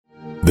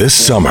This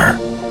summer,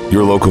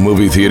 your local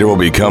movie theater will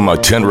become a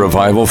tent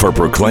revival for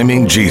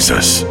proclaiming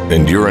Jesus,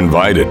 and you're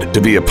invited to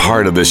be a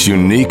part of this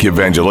unique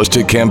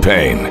evangelistic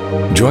campaign.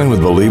 Join with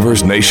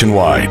believers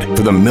nationwide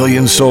for the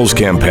Million Souls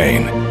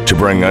campaign to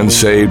bring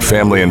unsaved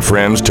family and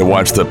friends to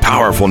watch the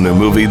powerful new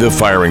movie, The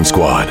Firing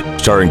Squad,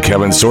 starring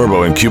Kevin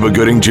Sorbo and Cuba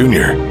Gooding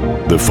Jr.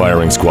 The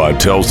Firing Squad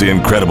tells the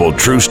incredible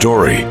true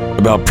story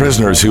about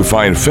prisoners who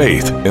find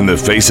faith in the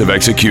face of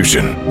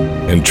execution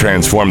and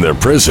transform their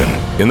prison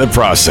in the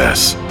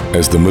process.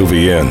 As the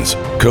movie ends,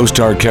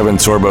 co-star Kevin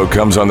Sorbo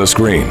comes on the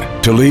screen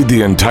to lead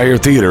the entire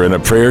theater in a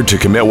prayer to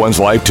commit one's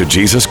life to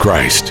Jesus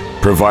Christ,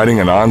 providing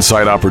an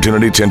on-site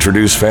opportunity to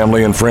introduce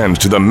family and friends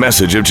to the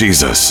message of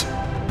Jesus.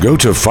 Go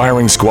to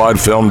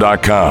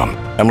FiringSquadFilm.com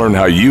and learn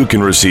how you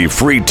can receive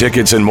free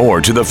tickets and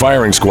more to The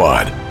Firing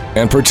Squad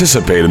and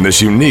participate in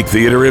this unique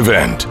theater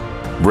event.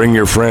 Bring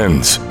your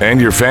friends and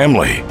your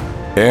family,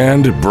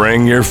 and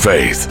bring your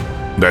faith.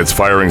 That's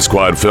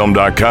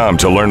FiringSquadFilm.com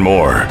to learn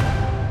more.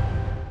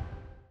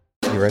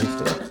 You ready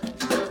for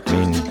that? I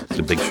mean, it's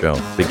a big show.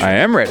 I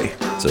am ready.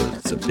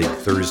 It's a big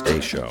Thursday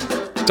show.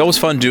 It's always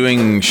fun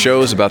doing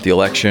shows about the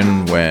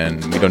election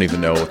when we don't even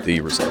know what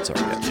the results are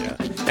yet. Yeah.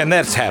 And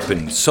that's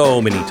happened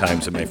so many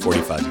times in my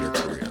 45-year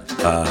career.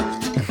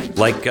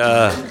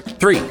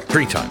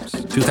 Three times.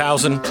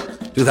 2000,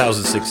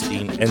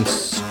 2016, and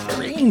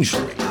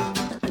strangely,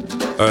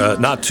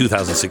 not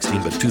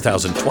 2016, but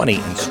 2020,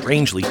 and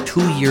strangely,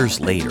 2 years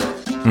later.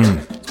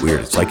 It's weird.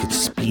 It's like it's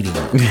speeding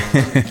up.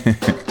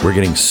 We're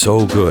getting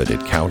so good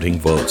at counting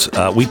votes.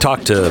 We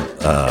talked to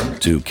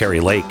Kari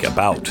Lake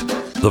about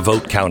the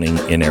vote counting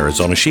in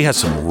Arizona. She has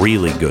some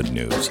really good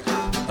news.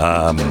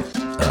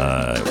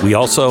 We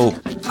also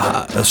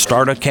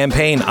start a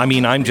campaign. I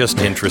mean, I'm just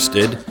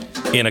interested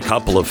in a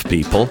couple of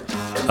people.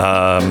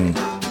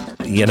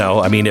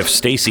 If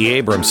Stacey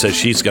Abrams says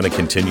she's going to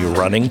continue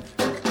running,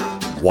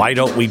 why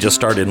don't we just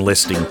start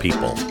enlisting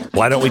people?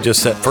 Why don't we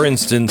just set, for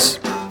instance,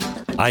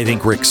 I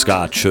think Rick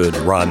Scott should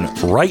run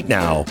right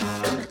now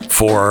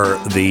for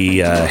the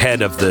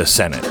head of the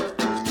Senate.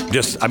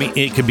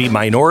 It could be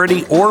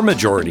minority or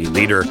majority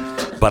leader,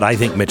 but I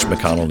think Mitch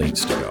McConnell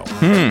needs to go.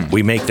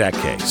 We make that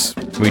case.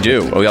 We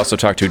do. We also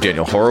talked to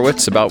Daniel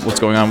Horowitz about what's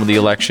going on with the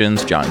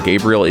elections. John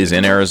Gabriel is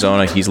in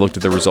Arizona. He's looked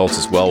at the results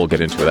as well. We'll get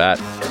into that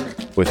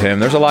with him.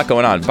 There's a lot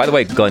going on. By the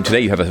way, Glenn,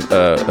 today you have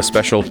a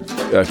special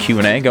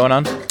Q&A going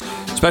on?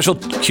 Special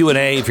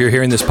Q&A if you're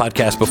hearing this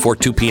podcast before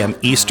 2 p.m.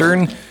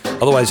 Eastern.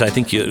 Otherwise, I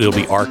think it'll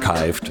be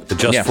archived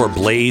just for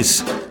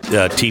Blaze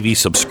TV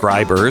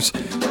subscribers.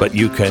 But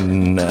you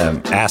can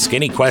ask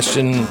any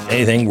question,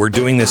 anything. We're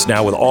doing this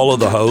now with all of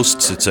the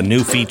hosts. It's a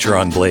new feature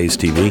on Blaze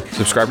TV.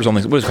 Subscribers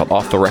only. What is it called?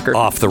 Off the record?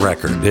 Off the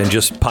record. And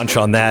just punch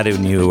on that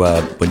when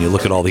you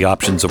look at all the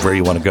options of where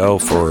you want to go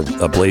for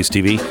Blaze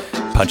TV.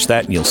 Punch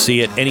that and you'll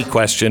see it. Any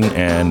question.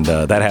 And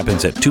that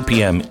happens at 2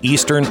 p.m.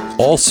 Eastern.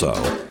 Also,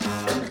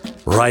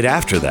 right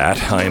after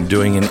that, I am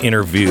doing an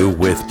interview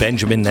with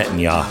Benjamin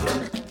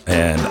Netanyahu.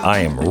 And I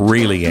am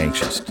really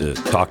anxious to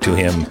talk to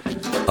him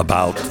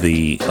about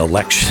the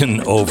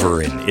election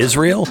over in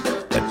Israel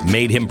that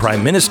made him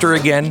prime minister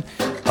again,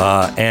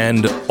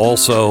 and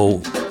also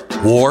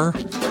war,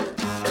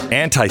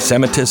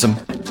 anti-Semitism,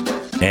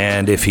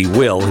 and if he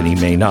will, and he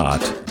may not,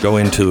 go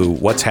into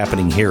what's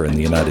happening here in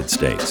the United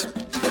States.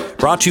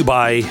 Brought to you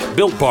by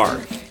Built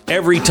Bar.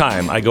 Every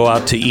time I go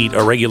out to eat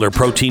a regular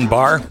protein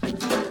bar,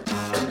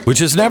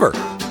 which is never.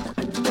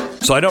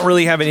 So I don't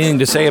really have anything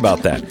to say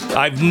about that.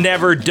 I've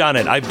never done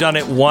it. I've done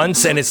it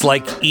once, and it's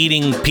like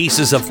eating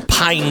pieces of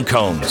pine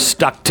cones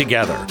stuck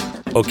together,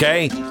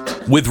 okay?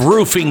 With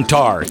roofing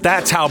tar.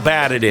 That's how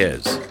bad it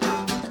is.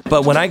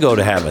 But when I go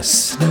to have a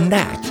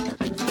snack,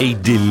 a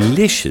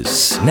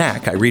delicious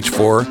snack, I reach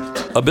for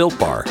a Built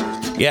Bar.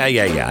 Yeah,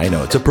 I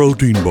know. It's a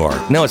protein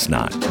bar. No, it's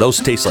not. Those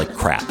taste like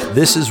crap.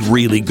 This is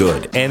really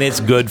good, and it's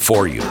good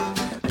for you.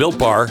 Built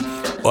Bar.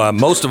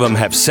 Most of them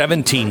have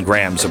 17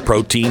 grams of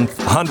protein,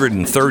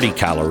 130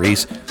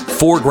 calories,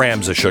 4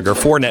 grams of sugar,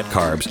 4 net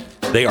carbs.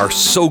 They are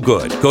so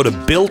good. Go to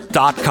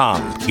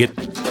Built.com. Get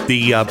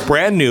the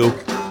brand new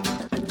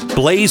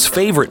Blaze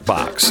Favorite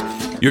Box.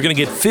 You're going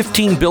to get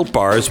 15 Built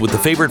Bars with the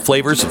favorite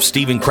flavors of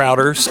Steven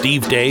Crowder,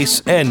 Steve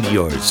Dace, and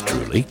yours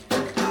truly.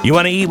 You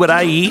want to eat what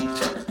I eat?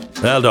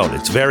 Well, don't.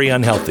 It's very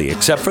unhealthy,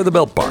 except for the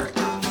Built Bar.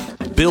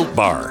 Built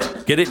Bar.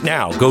 Get it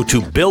now. Go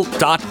to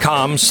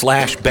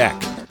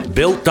Built.com/Beck.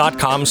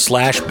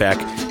 Built.com/Beck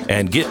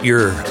and get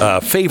your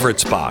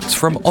favorites box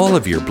from all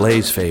of your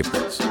Blaze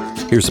favorites.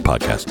 Here's the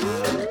podcast.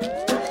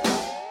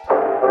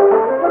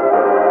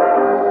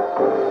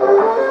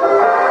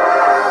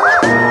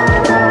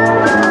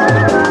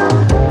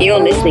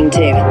 You're listening to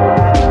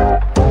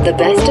the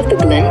best of the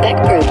Glenn Beck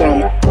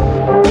program.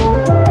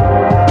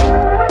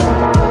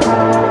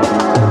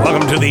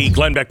 Welcome to the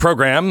Glenn Beck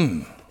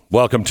program.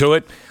 Welcome to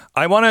it.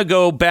 I want to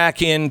go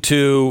back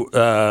into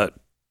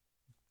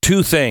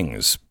two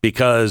things,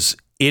 because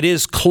it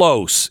is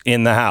close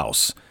in the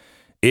House.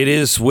 It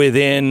is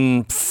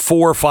within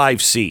 4 or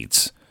 5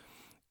 seats.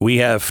 We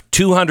have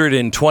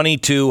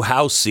 222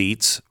 House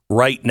seats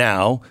right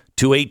now,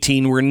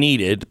 218 were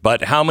needed,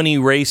 but how many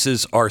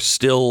races are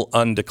still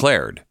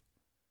undeclared?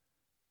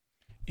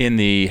 In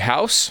the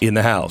House? In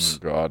the House.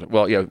 Oh, God.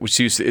 Well, yeah,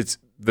 it's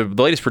the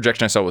latest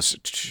projection I saw was,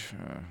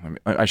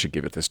 I should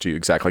give it this to you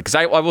exactly, because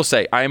I will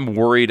say I'm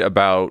worried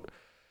about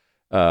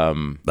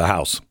the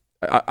House.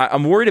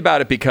 I'm worried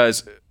about it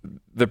because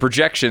the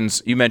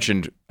projections, you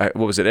mentioned, what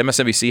was it?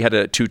 MSNBC had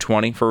a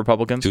 220 for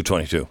Republicans?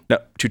 222. No,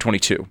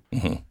 222.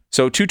 Mm-hmm.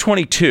 So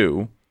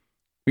 222,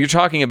 you're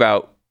talking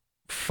about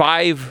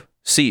 5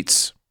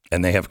 seats.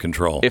 And they have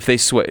control. If they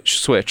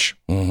switch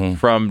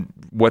from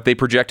what they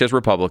project as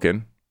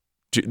Republican,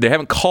 they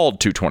haven't called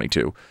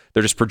 222.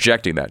 They're just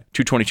projecting that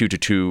 222 to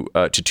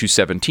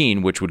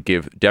 217, which would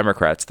give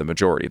Democrats the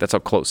majority. That's how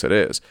close it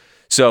is.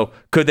 So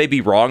could they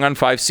be wrong on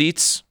 5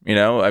 seats?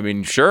 I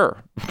mean,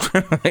 sure,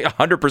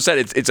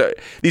 100%.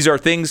 These are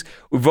things.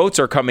 Votes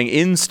are coming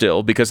in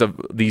still because of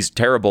these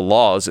terrible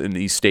laws in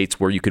these states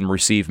where you can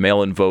receive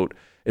mail-in vote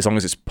as long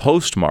as it's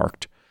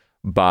postmarked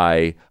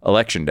by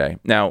Election Day.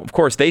 Now, of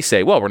course, they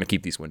say, well, we're going to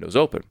keep these windows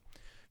open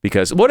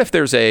because what if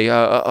there's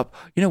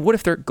what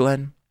if they're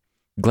Glenn,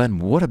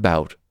 what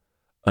about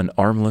an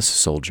armless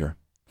soldier?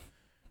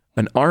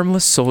 An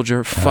armless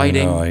soldier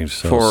fighting I'm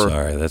so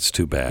sorry. That's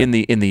too bad.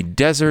 In the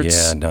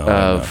deserts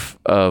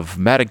of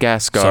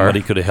Madagascar.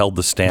 Somebody could have held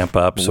the stamp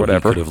up so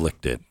whatever. he could have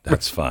licked it.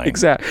 That's fine.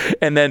 Exactly.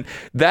 And then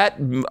that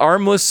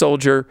armless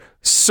soldier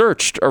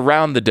searched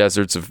around the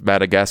deserts of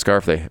Madagascar,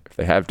 if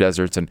they have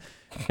deserts,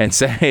 and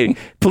say,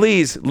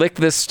 please lick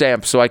this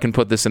stamp so I can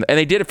put this in. And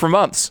they did it for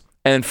months.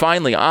 And then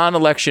finally, on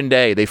Election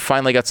Day, they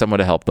finally got someone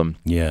to help them.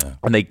 Yeah.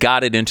 And they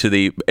got it and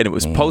it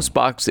was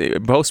postmarked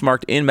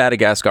in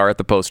Madagascar at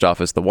the post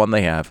office, the one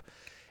they have.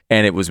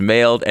 And it was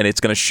mailed, and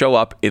it's going to show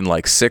up in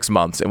like 6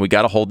 months, and we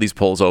got to hold these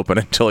polls open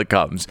until it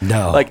comes.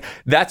 No. Like,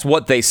 that's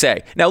what they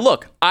say. Now,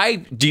 look,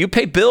 do you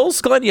pay bills,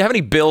 Glenn? Do you have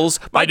any bills?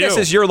 My guess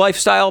is your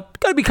lifestyle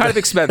got to be kind of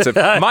expensive.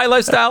 My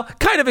lifestyle,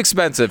 kind of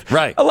expensive.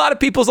 Right. A lot of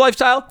people's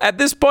lifestyle, at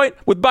this point,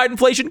 with Biden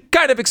inflation,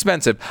 kind of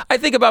expensive. I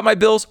think about my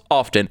bills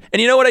often.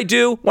 And you know what I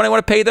do when I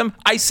want to pay them?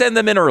 I send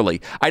them in early.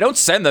 I don't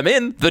send them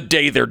in the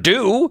day they're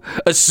due,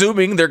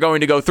 assuming they're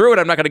going to go through it.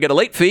 I'm not going to get a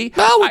late fee.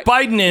 Well, with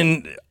Biden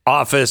in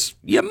office,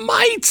 you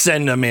might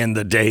send them in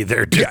the day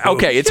they're due. Yeah,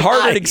 okay, it's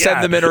harder to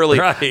send them in early.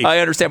 Right. I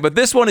understand, but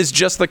this one is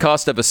just the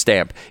cost of a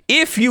stamp.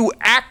 If you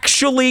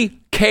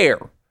actually care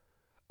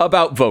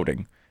about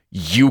voting,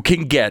 you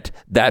can get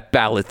that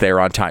ballot there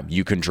on time.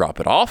 You can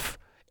drop it off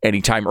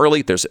anytime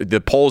early.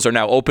 The polls are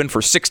now open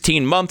for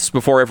 16 months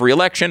before every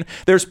election.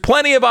 There's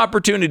plenty of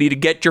opportunity to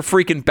get your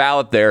freaking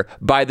ballot there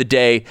by the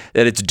day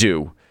that it's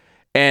due.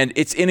 And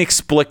it's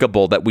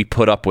inexplicable that we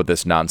put up with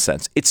this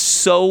nonsense. It's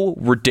so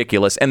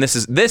ridiculous. And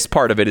this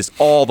part of it is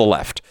all the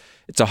left.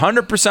 It's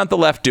 100% the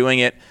left doing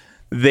it.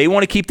 They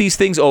want to keep these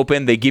things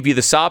open. They give you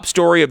the sob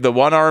story of the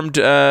one-armed,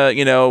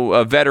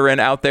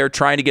 veteran out there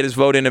trying to get his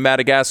vote into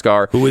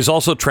Madagascar, who is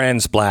also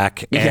trans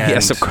black and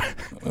yes, of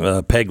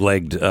course.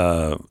 Peg-legged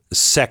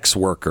sex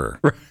worker.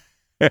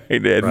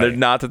 And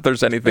not that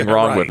there's anything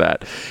wrong with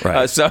that.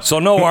 Right. So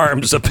no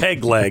arms, a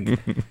peg leg.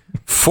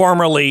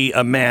 Formerly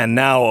a man,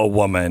 now a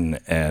woman,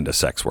 and a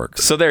sex worker.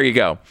 So there you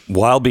go.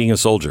 While being a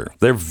soldier.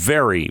 They're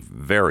very,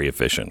 very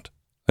efficient.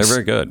 They're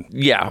very good.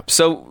 Yeah.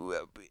 So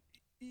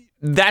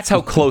that's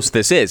how close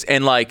this is.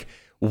 And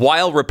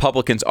while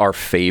Republicans are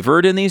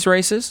favored in these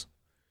races,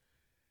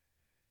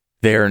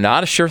 they're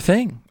not a sure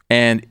thing.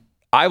 And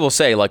I will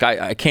say,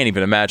 I can't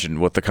even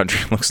imagine what the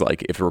country looks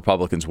like if the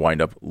Republicans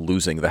wind up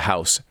losing the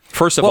House.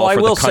 First of all,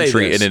 for the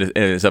country in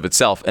and of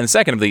itself. And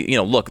secondly,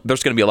 look,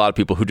 there's going to be a lot of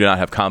people who do not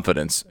have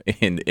confidence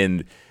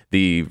in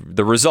the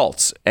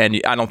results. And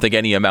I don't think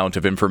any amount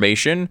of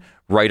information,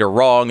 right or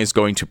wrong, is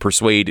going to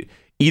persuade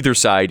either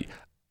side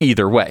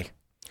either way.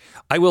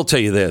 I will tell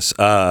you this.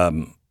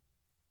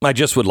 I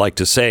just would like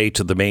to say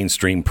to the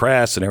mainstream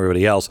press and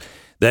everybody else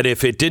that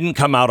if it didn't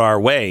come out our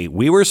way,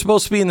 we were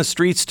supposed to be in the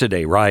streets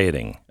today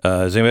rioting.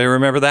 Does anybody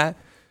remember that?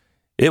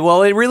 It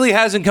really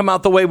hasn't come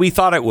out the way we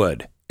thought it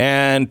would.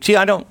 And gee,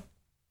 I don't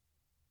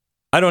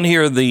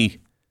hear the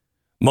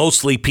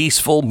mostly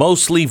peaceful,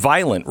 mostly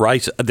violent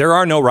riots. There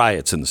are no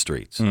riots in the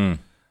streets.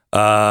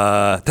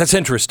 That's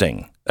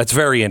interesting. That's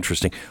very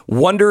interesting.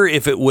 Wonder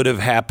if it would have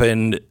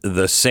happened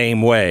the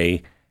same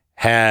way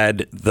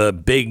had the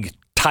big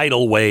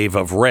tidal wave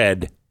of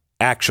red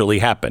actually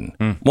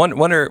happen.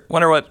 Wonder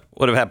what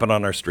would have happened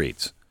on our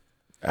streets.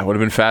 That would have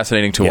been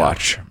fascinating to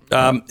watch.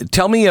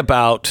 Tell me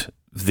about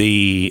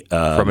the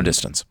from a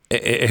distance.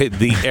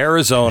 The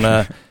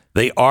Arizona.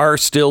 They are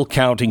still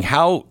counting.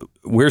 How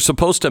we're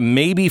supposed to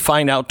maybe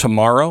find out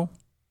tomorrow.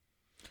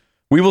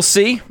 We will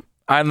see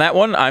on that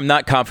one. I'm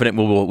not confident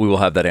we will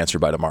have that answer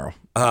by tomorrow.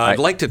 I'd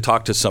like to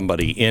talk to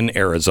somebody in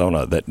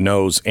Arizona that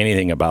knows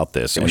anything about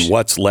this and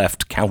what's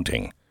left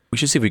counting. We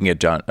should see if we can get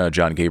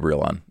John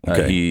Gabriel on.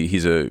 Okay.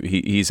 He's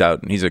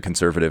a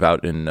conservative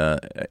out in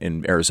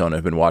Arizona.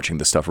 I've been watching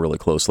this stuff really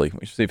closely.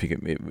 We should see if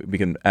we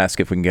can ask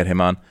if we can get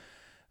him on.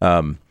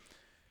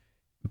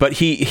 But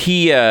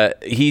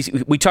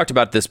we talked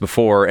about this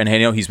before, and I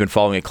know he's been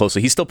following it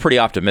closely. He's still pretty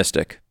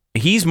optimistic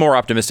He's more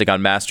optimistic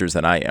on Masters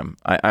than I am.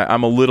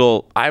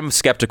 I'm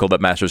skeptical that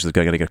Masters is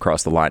going to get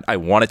across the line. I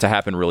want it to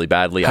happen really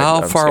badly.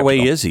 How I'm far away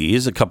skeptical. is he?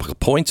 He's a couple of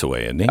points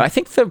away, isn't he? I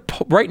think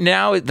right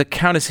now the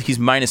count is he's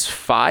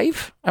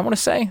 -5, I want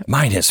to say.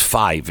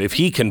 -5. If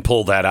he can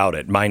pull that out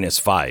at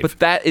 -5. But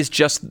that is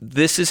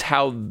this is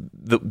how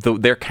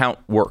their count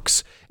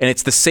works. And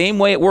it's the same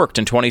way it worked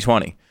in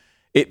 2020.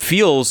 It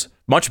feels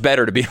much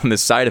better to be on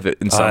this side of it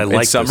in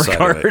some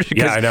regard.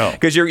 Yeah, I know.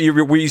 Because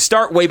you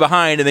start way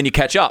behind and then you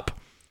catch up.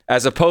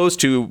 As opposed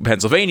to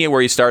Pennsylvania,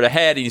 where you start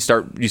ahead and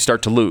you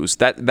start to lose.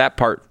 That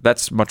part,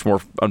 that's much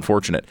more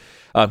unfortunate.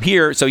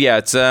 Here, so yeah,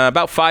 it's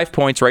about 5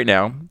 points right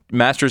now.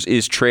 Masters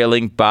is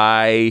trailing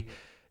by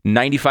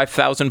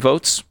 95,000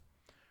 votes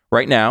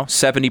right now.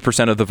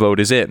 70% of the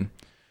vote is in.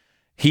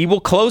 He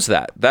will close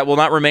that. That will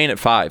not remain at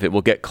 5. It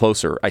will get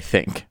closer, I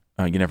think.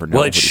 You never know.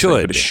 Well, it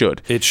should. But it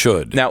should. It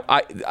should. Now,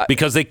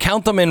 because they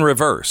count them in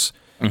reverse.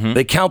 Mm-hmm.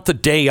 They count the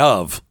day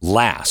of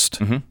last.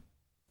 Mm-hmm.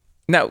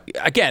 Now,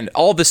 again,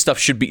 all this stuff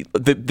should be,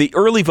 the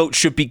early vote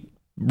should be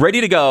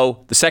ready to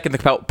go the second the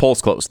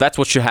polls close. That's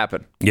what should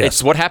happen. Yes.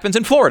 It's what happens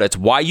in Florida. It's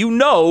why you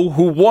know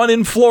who won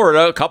in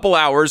Florida a couple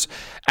hours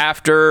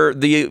after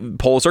the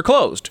polls are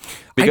closed.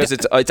 Because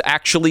it's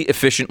actually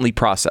efficiently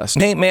processed.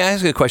 May I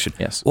ask you a question?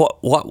 Yes.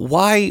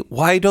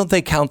 Why don't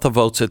they count the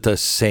votes at the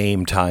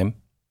same time?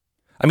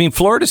 I mean,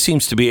 Florida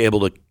seems to be able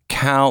to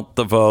count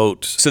the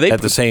vote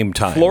at the same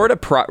time. Florida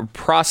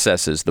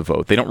processes the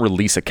vote. They don't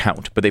release a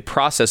count, but they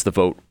process the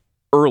vote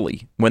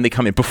early when they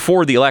come in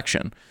before the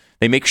election.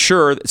 They make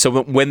sure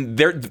so when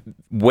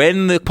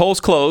the polls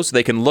close,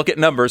 they can look at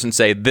numbers and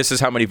say this is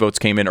how many votes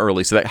came in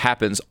early. So that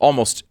happens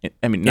almost,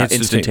 not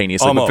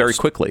instantaneously, but very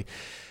quickly.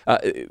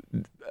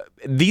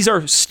 These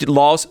are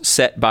laws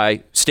set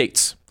by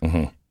states.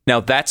 Mm-hmm. Now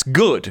that's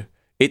good.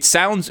 It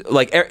sounds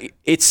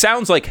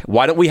like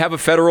why don't we have a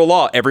federal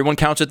law? Everyone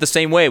counts it the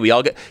same way. We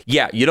all get.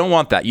 Yeah, you don't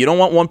want that. You don't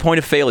want 1 point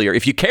of failure.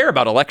 If you care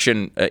about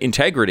election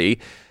integrity,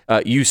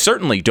 you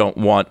certainly don't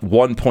want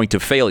 1 point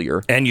of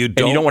failure, and you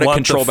don't want it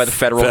controlled by the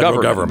federal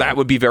government. That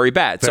would be very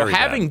bad. So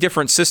having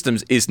different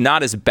systems is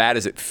not as bad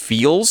as it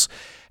feels.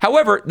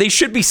 However, they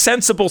should be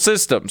sensible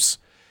systems.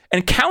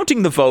 And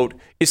counting the vote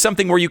is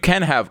something where you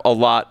can have a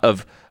lot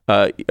of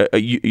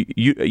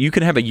you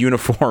can have a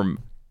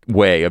uniform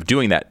way of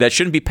doing that. That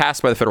shouldn't be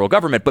passed by the federal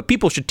government, but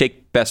people should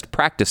take best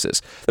practices.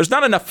 There's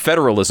not enough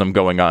federalism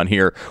going on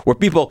here where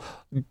people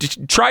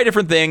try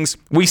different things.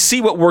 We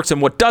see what works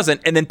and what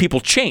doesn't, and then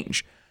people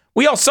change.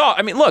 We all saw,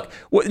 look,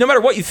 no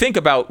matter what you think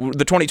about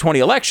the 2020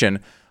 election,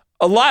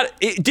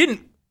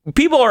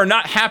 people are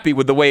not happy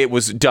with the way it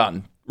was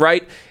done,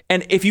 right?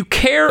 And if you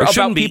care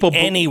about people...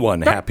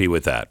 anyone happy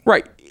with that.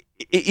 Right.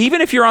 Even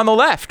if you're on the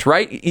left,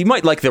 right? You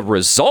might like the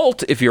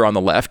result if you're on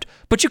the left,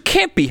 but you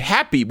can't be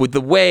happy with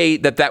the way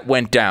that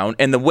went down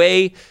and the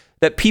way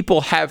that people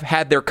have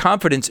had their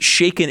confidence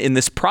shaken in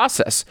this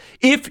process.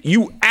 If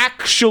you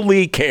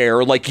actually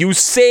care, like you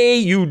say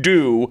you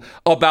do,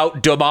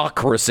 about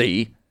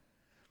democracy,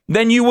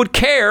 then you would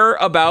care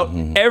about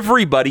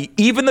everybody,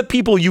 even the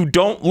people you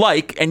don't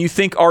like and you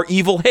think are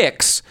evil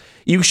hicks.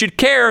 You should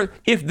care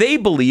if they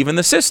believe in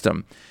the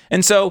system.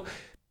 And so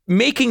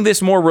making this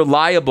more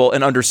reliable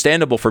and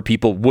understandable for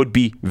people would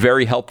be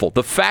very helpful.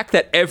 The fact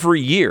that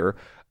every year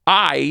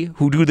I,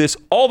 who do this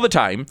all the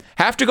time,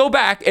 have to go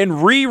back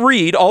and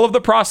reread all of the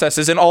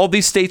processes in all of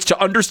these states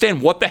to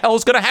understand what the hell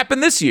is going to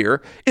happen this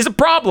year is a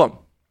problem.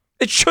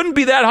 It shouldn't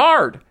be that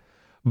hard,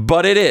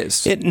 but it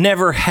is. It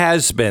never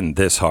has been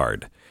this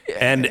hard.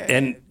 And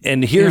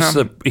here's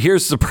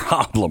the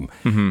problem.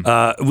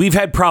 Mm-hmm. We've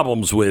had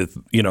problems with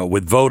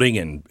voting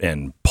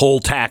and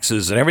poll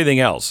taxes and everything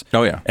else.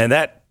 Oh yeah, and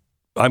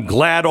I'm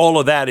glad all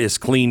of that is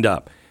cleaned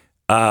up.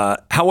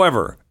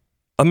 However,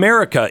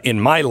 America in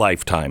my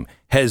lifetime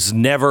has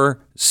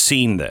never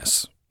seen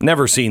this.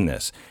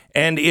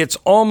 And it's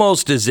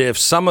almost as if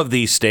some of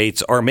these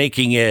states are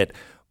making it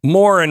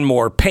more and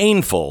more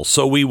painful.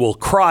 So we will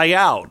cry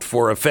out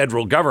for a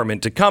federal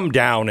government to come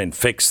down and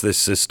fix this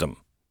system.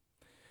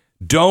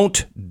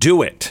 Don't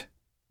do it.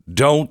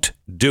 Don't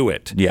do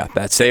it. Yeah,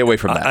 stay away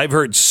from that. I've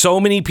heard so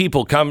many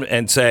people come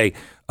and say,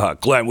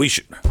 Glenn, we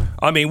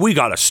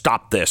got to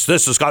stop this.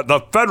 This has got the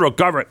federal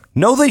government.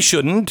 No, they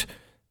shouldn't.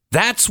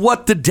 That's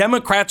what the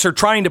Democrats are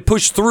trying to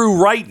push through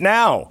right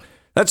now.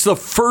 That's the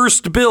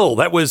first bill.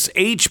 That was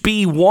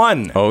HB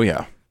 1. Oh,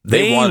 yeah.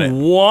 They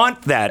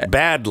want that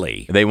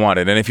badly. They want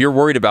it. And if you're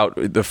worried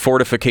about the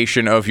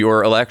fortification of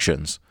your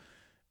elections,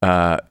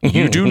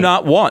 you do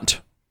not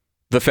want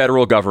the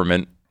federal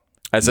government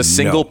as a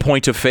single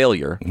point of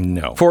failure.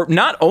 No. For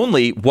not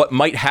only what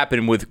might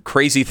happen with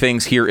crazy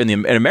things here in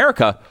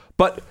America,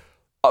 but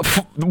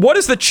what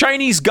does the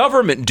Chinese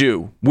government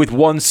do with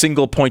one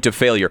single point of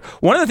failure?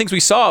 One of the things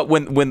we saw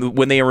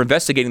when they were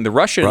investigating the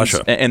Russians,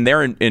 and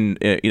they're in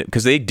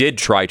because they did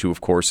try to, of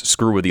course,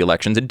 screw with the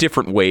elections in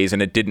different ways,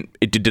 and it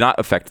did not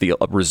affect the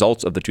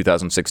results of the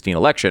 2016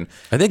 election.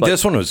 I think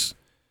this one was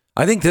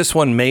I think this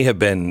one may have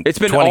been It's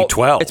been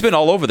 2012. It's been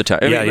all over the time.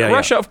 I mean,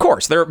 Russia, of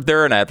course,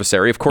 they're an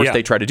adversary. Of course,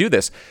 they try to do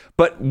this.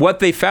 But what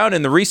they found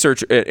in the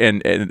research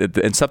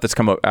and stuff that's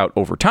come out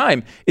over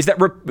time is that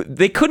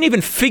they couldn't even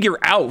figure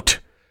out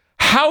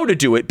how to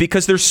do it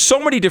because there's so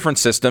many different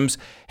systems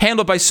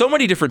handled by so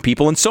many different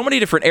people in so many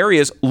different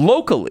areas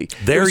locally.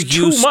 There's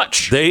too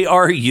much. They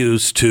are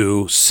used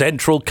to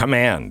central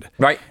command.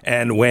 Right.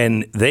 And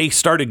when they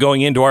started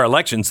going into our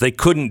elections, they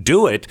couldn't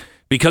do it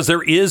because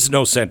there is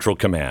no central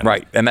command.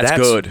 Right. And that's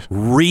good.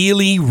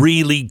 Really,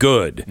 really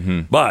good.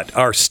 Mm-hmm. But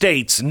our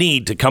states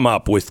need to come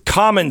up with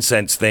common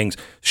sense things.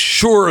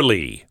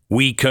 Surely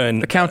we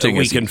can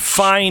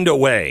find a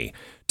way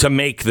to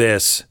make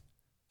this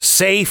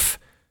safe,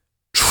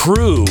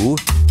 true,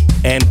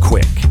 and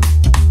quick.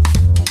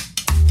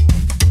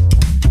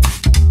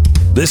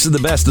 This is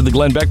the best of the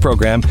Glenn Beck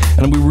program,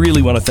 and we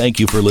really want to thank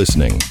you for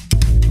listening.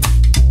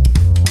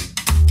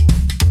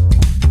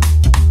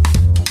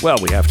 Well,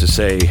 we have to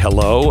say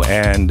hello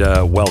and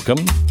welcome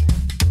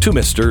to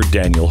Mr.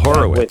 Daniel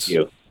Horowitz. With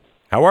you.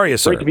 How are you,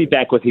 sir? Great to be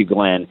back with you,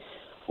 Glenn.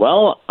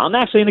 Well, I'm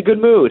actually in a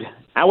good mood.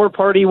 Our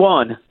party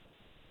won.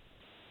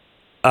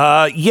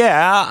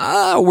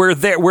 We're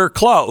there. We're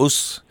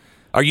close.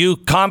 Are you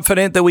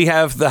confident that we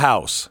have the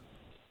House?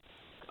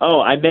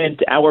 Oh, I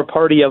meant our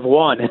party of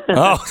one in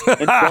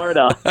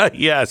Florida.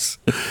 Yes,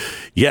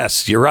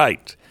 you're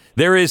right.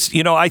 There is,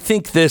 I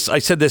think I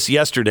said this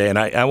yesterday, and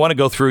I want to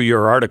go through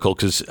your article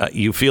because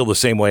you feel the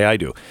same way I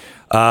do.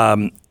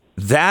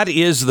 That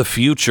is the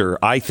future,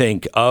 I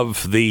think,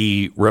 of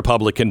the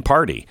Republican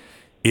Party,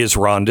 is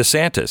Ron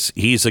DeSantis.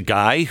 He's a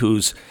guy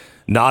who's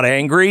not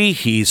angry.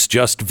 He's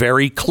just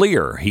very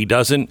clear. He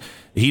doesn't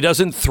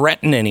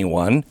threaten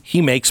anyone.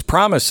 He makes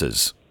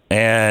promises.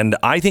 And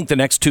I think the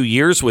next 2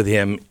 years with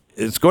him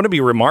is going to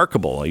be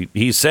remarkable.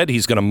 He said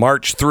he's going to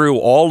march through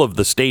all of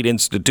the state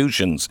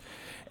institutions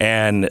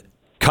and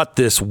cut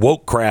this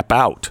woke crap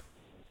out.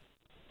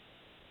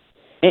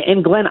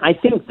 And Glenn, I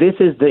think this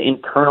is the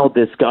internal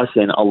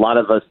discussion a lot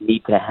of us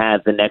need to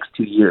have the next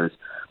 2 years.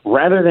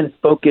 Rather than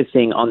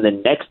focusing on the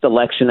next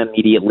election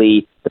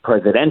immediately, the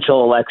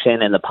presidential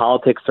election and the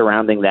politics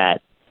surrounding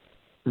that,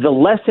 the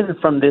lesson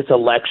from this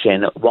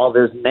election, while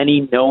there's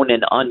many known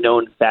and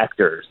unknown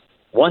factors,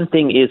 one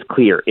thing is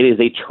clear. It is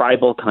a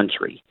tribal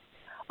country.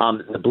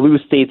 The blue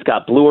states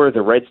got bluer,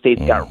 the red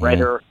states got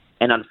redder,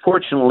 and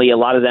unfortunately, a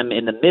lot of them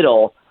in the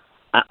middle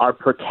are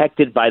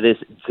protected by this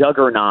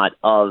juggernaut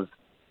of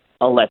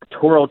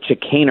electoral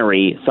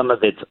chicanery. Some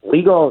of it's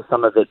legal,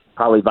 some of it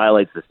probably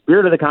violates the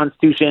spirit of the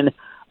Constitution,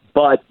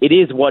 but it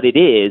is what it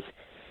is.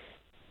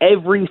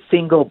 Every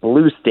single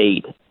blue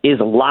state is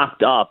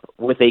locked up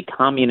with a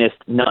communist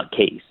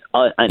nutcase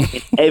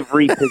in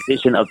every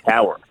position of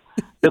power.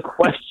 The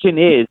question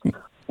is,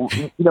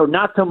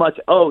 not so much,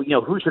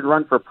 who should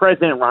run for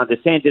president, Ron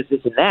DeSantis,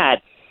 this and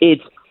that.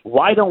 It's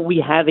why don't we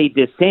have a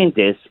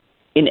DeSantis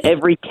in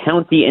every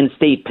county and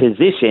state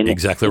position?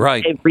 Exactly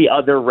right. Every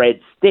other red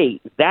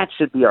state. That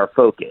should be our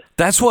focus.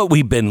 That's what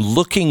we've been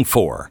looking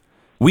for.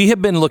 We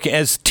have been looking,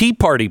 as Tea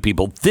Party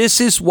people,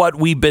 this is what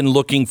we've been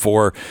looking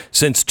for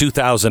since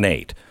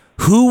 2008.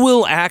 Who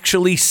will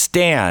actually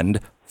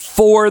stand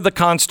for the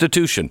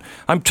Constitution?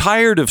 I'm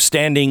tired of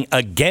standing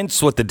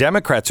against what the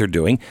Democrats are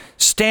doing.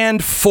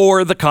 Stand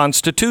for the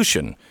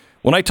Constitution.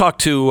 When I talked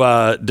to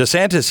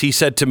DeSantis, he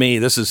said to me,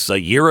 this is a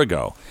year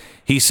ago,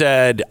 he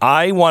said,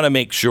 I want to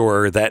make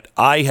sure that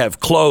I have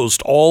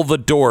closed all the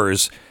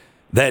doors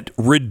that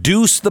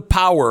reduce the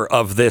power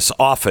of this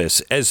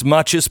office as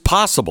much as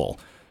possible.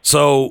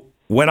 So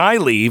when I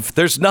leave,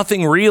 there's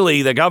nothing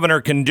really the governor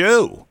can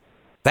do.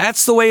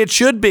 That's the way it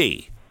should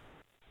be.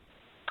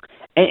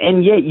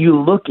 And yet you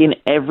look in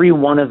every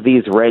one of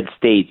these red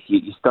states.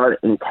 You start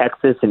in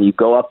Texas and you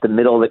go up the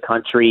middle of the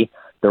country,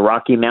 the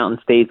Rocky Mountain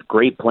states,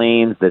 Great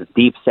Plains, the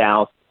Deep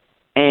South,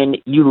 and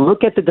you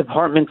look at the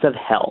departments of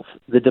health,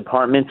 the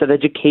departments of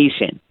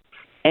education,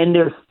 and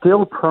they're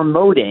still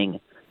promoting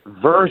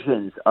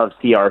versions of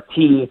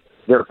CRT.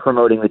 They're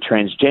promoting the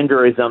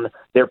transgenderism.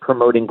 They're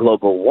promoting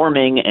global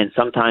warming and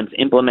sometimes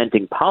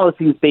implementing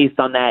policies based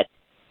on that.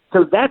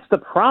 So that's the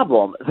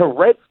problem. The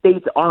red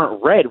states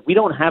aren't red. We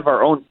don't have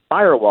our own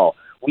firewall.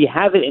 We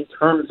have it in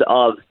terms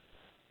of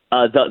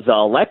the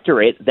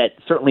electorate that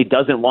certainly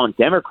doesn't want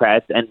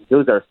Democrats, and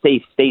those are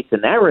safe states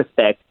in that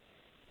respect.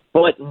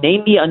 But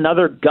name me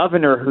another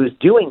governor who's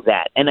doing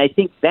that. And I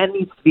think that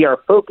needs to be our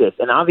focus.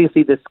 And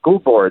obviously the school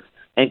boards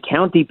and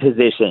county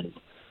positions.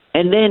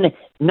 And then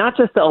not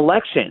just the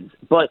elections,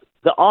 but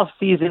the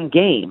off-season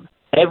game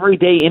every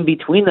day in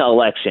between the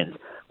elections.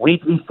 We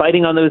need to be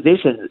fighting on those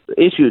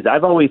issues.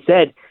 I've always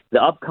said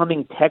the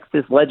upcoming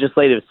Texas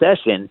legislative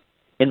session,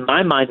 in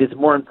my mind, is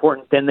more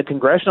important than the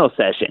congressional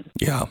session.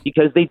 Yeah.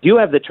 Because they do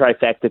have the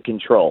trifecta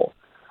control.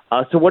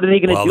 So what are they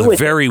going to do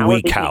with it? Very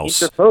weak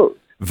house.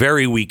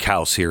 Very weak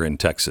house here in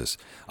Texas.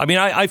 I mean,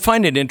 I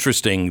find it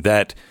interesting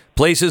that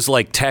places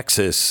like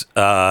Texas,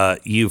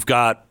 you've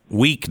got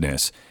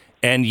weakness.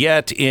 And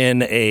yet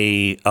in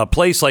a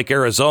place like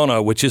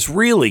Arizona, which is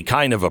really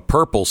kind of a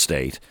purple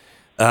state,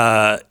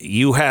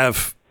 you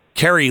have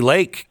Kari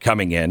Lake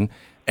coming in,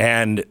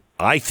 and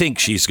I think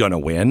she's going to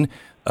win.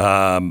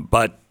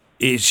 But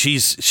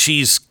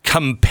she's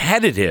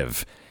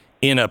competitive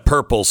in a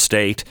purple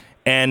state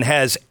and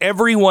has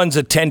everyone's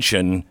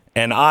attention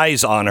and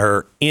eyes on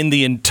her in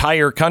the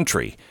entire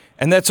country.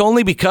 And that's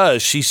only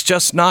because she's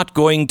just not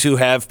going to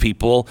have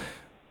people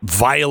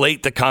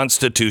violate the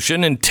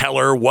Constitution and tell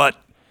her what,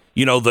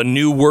 the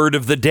new word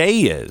of the day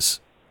is.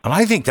 And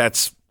I think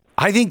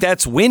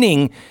that's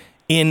winning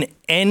in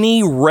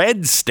any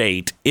red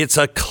state. It's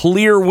a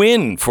clear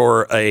win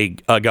for a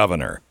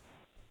governor.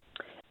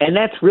 And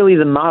that's really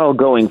the model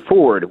going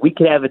forward. We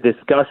could have a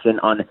discussion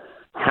on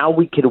how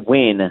we could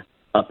win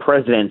a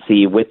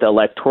presidency with the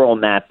electoral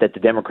map that the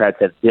Democrats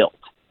have built.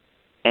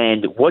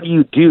 And what do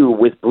you do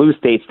with blue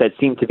states that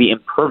seem to be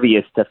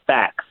impervious to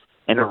facts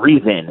and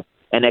reason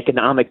and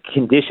economic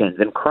conditions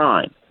and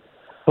crime?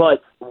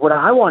 But what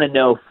I want to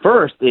know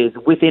first is,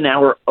 within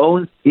our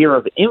own sphere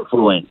of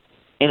influence,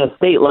 in a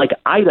state like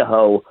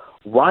Idaho,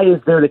 why is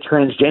there the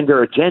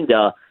transgender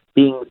agenda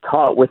being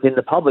taught within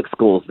the public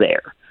schools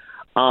there?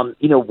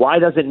 Why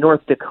doesn't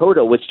North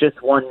Dakota, which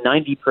just won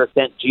 90%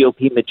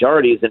 GOP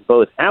majorities in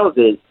both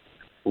houses,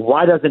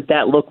 why doesn't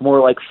that look more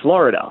like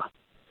Florida?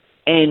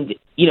 And,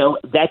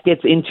 that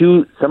gets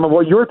into some of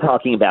what you're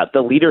talking about,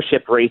 the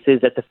leadership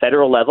races at the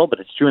federal level, but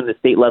it's true in the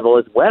state level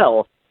as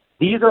well.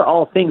 These are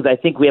all things I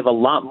think we have a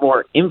lot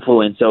more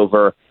influence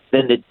over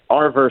than the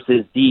R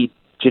versus D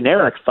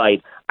generic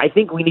fight. I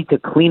think we need to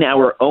clean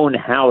our own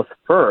house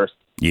first.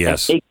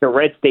 Yes. And make the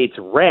red states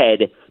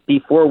red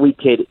before we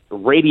could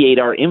radiate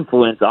our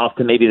influence off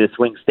to maybe the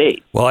swing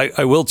states. Well,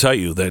 I will tell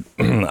you that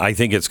I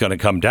think it's going to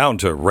come down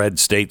to red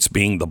states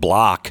being the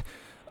block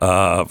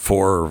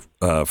for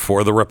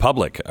the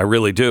Republic. I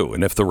really do.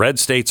 And if the red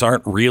states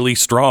aren't really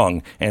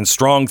strong and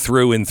strong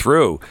through and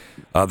through,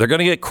 they're going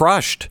to get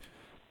crushed.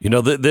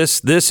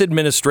 This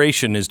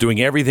administration is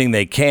doing everything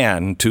they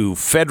can to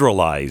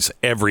federalize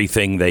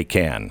everything they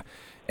can.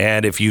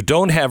 And if you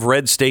don't have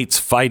red states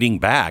fighting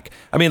back,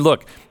 I mean,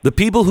 look, the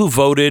people who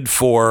voted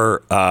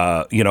for,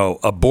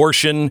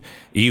 abortion,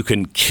 you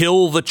can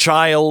kill the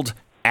child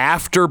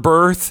after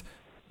birth,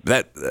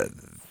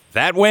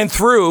 that went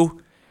through.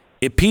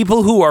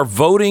 People who are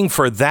voting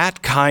for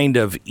that kind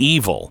of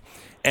evil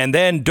and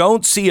then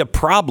don't see a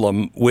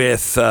problem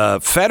with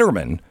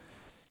Fetterman,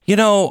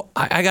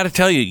 I got to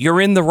tell you,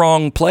 you're in the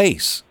wrong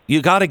place.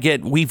 We've got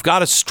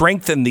to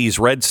strengthen these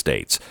red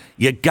states.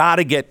 You got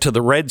to get to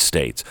the red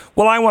states.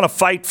 Well, I want to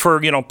fight for,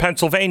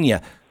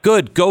 Pennsylvania.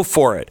 Good, go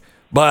for it.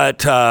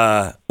 But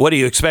what are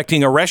you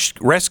expecting, a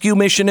rescue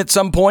mission at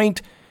some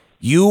point?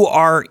 You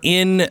are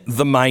in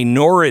the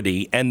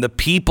minority, and the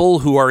people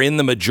who are in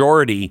the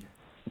majority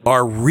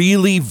are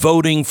really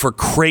voting for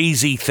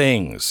crazy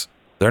things.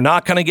 They're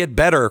not going to get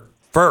better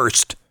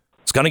first.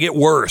 It's going to get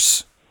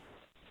worse.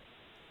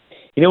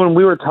 When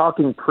we were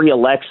talking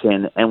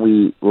pre-election and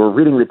we were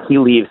reading the tea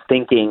leaves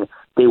thinking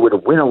they would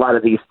win a lot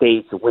of these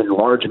states, win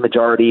large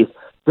majorities,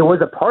 there was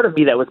a part of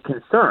me that was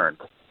concerned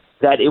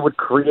that it would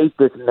create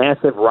this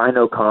massive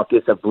rhino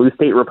caucus of blue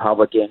state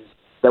Republicans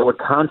that would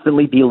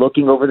constantly be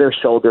looking over their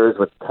shoulders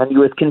with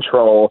tenuous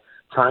control,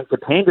 trying to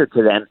pander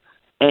to them.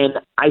 And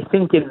I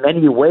think in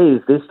many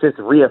ways, this just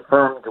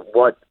reaffirmed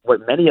what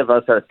many of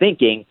us are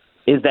thinking,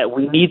 is that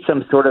we need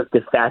some sort of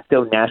de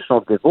facto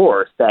national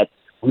divorce, that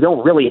we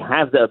don't really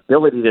have the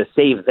ability to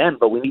save them,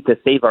 but we need to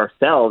save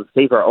ourselves,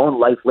 save our own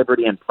life,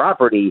 liberty, and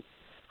property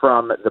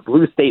from the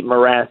blue state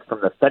morass,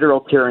 from the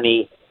federal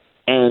tyranny.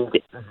 And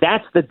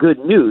that's the good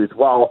news.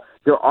 While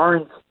there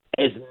aren't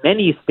as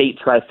many state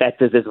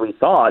trifectas as we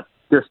thought,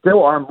 there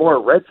still are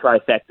more red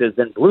trifectas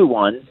than blue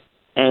ones,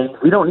 and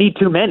we don't need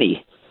too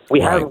many. We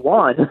have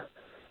one.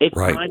 It's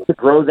time to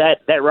grow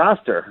that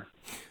roster.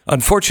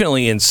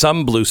 Unfortunately, in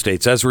some blue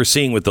states, as we're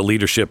seeing with the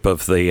leadership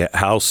of the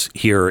House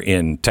here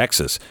in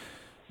Texas,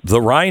 the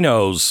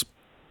rhinos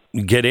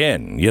get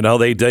in.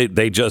 They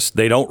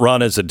don't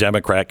run as a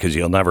Democrat because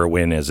you'll never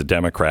win as a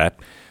Democrat.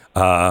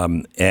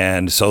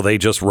 And so they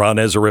just run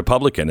as a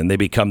Republican, and they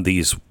become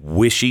these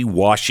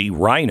wishy-washy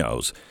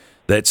rhinos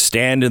that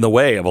stand in the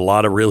way of a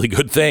lot of really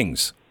good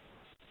things.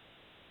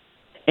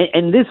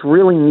 And this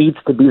really needs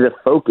to be the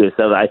focus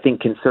of, I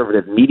think,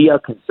 conservative media,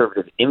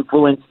 conservative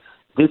influence.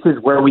 This is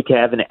where we can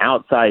have an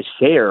outsized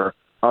share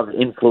of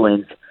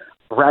influence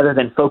rather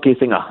than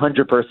focusing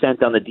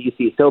 100% on the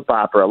D.C. soap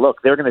opera.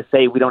 Look, they're going to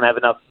say we don't have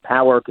enough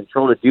power or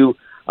control to do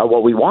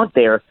what we want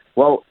there.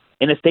 Well,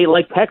 in a state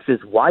like Texas,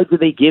 why do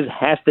they give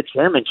half the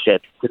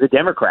chairmanship to the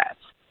Democrats?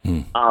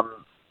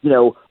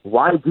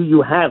 Why do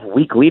you have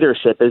weak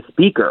leadership as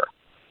speaker?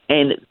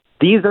 And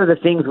these are the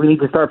things we need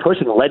to start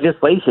pushing.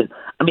 Legislation.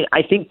 I mean,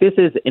 I think this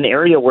is an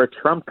area where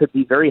Trump could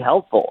be very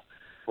helpful.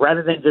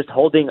 Rather than just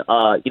holding,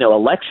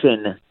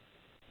 election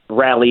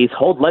rallies,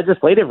 hold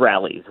legislative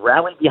rallies.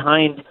 Rally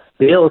behind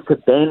bills to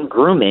ban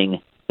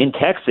grooming in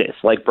Texas,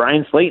 like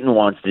Brian Slayton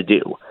wants to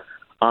do.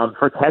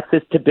 For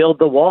Texas to build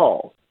the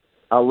wall.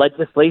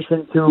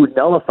 Legislation to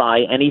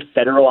nullify any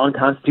federal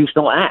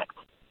unconstitutional act.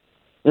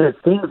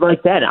 Things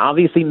like that.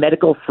 Obviously,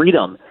 medical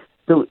freedom.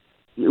 So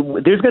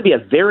there's going to be a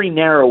very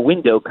narrow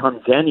window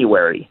come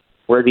January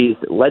where these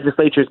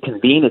legislatures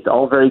convene. It's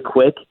all very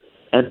quick.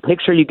 And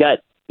picture you got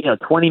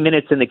 20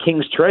 minutes in the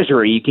King's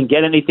Treasury. You can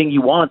get anything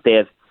you want. They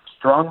have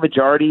strong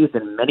majorities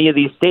in many of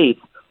these states.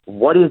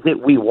 What is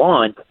it we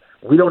want?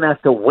 We don't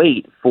have to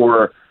wait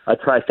for a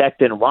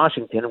trifecta in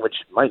Washington, which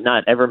might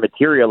not ever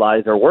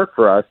materialize or work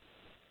for us.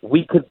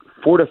 We could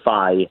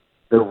fortify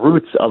the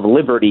roots of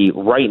liberty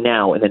right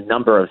now in a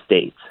number of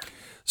states.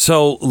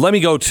 So let me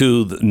go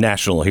to the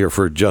national here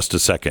for just a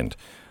second.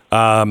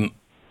 I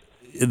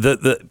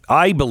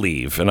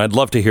believe, and I'd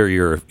love to hear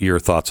your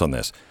thoughts on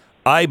this.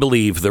 I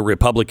believe the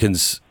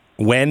Republicans,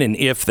 when and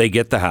if they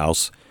get the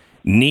House,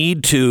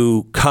 need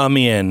to come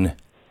in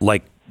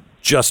like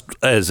just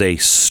as a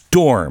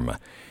storm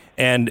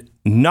and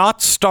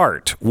not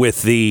start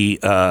with the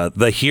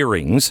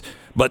hearings,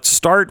 but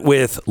start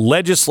with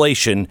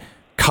legislation,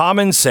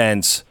 common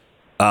sense,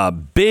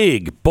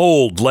 big,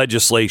 bold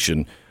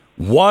legislation,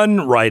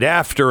 one right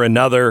after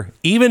another.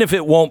 Even if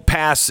it won't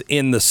pass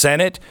in the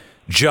Senate,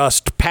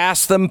 just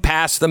pass them.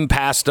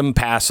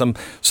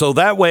 So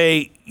that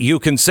way you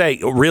can say,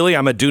 really,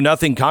 I'm a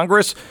do-nothing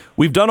Congress?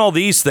 We've done all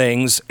these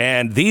things,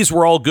 and these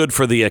were all good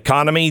for the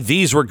economy.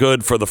 These were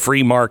good for the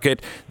free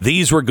market.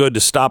 These were good to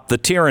stop the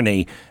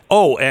tyranny.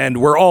 Oh,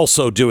 and we're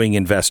also doing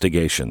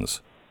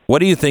investigations. What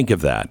do you think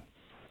of that?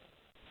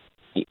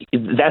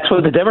 That's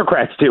what the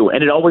Democrats do,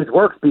 and it always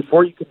works.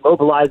 Before you can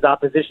mobilize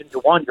opposition to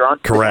one, you're on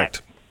to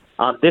correct.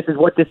 This is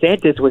what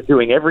DeSantis was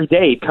doing every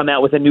day, come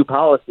out with a new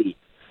policy.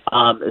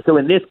 So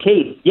in this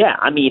case,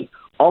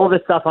 all the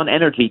stuff on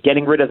energy,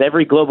 getting rid of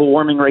every global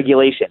warming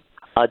regulation,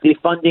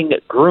 defunding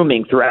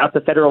grooming throughout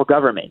the federal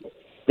government.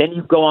 Then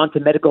you go on to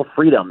medical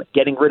freedom,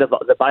 getting rid of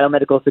the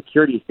biomedical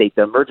security state,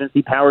 the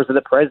emergency powers of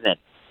the president.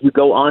 You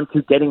go on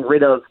to getting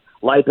rid of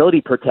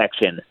liability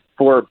protection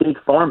for big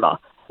pharma.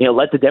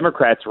 Let the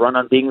Democrats run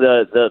on being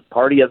the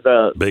party of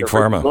the big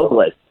pharma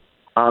globalists.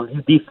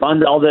 You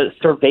defund all the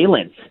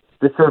surveillance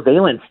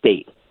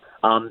state.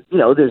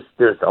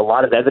 There's a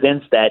lot of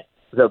evidence that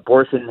the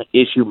abortion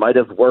issue might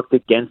have worked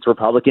against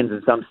Republicans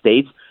in some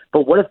states.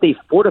 But what if they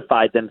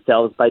fortified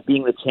themselves by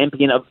being the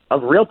champion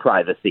of real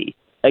privacy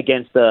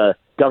against the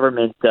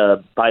government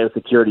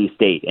biosecurity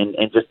state and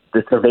just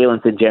the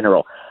surveillance in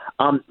general?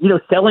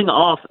 Selling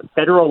off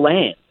federal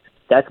land.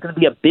 That's going to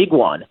be a big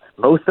one.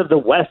 Most of the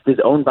West is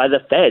owned by the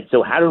Fed.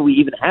 So how do we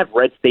even have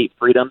red state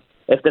freedom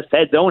if the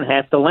Feds own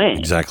half the land?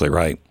 Exactly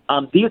right.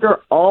 These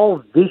are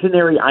all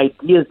visionary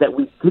ideas that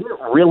we didn't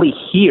really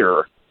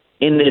hear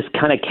in this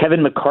kind of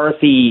Kevin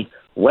McCarthy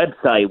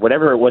website,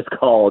 whatever it was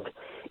called.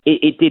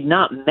 It did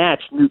not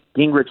match Newt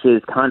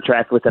Gingrich's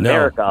contract with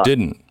America. No,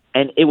 didn't.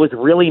 And it was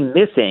really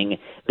missing.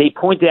 They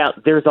pointed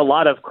out there's a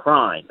lot of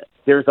crime.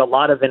 There's a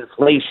lot of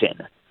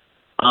inflation.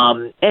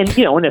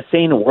 In a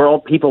sane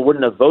world, people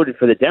wouldn't have voted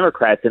for the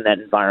Democrats in that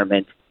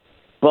environment.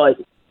 But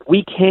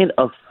we can't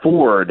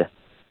afford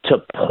to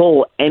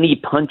pull any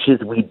punches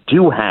we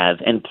do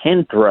have and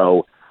can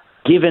throw,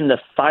 given the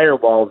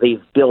firewall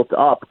they've built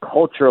up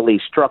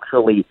culturally,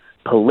 structurally,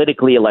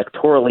 politically,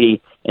 electorally,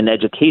 in the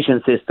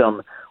education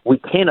system. We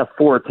can't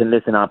afford to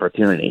miss an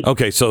opportunity.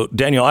 Okay, so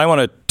Daniel, I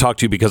want to talk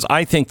to you because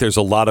I think there's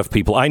a lot of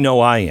people, I know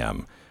I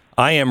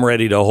am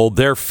ready to hold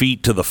their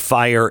feet to the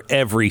fire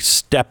every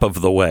step of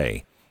the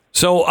way.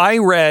 So I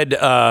read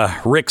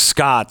Rick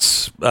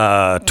Scott's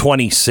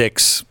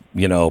 26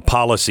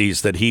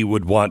 policies that he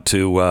would want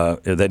to,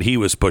 that he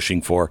was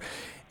pushing for.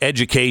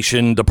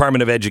 Education,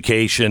 Department of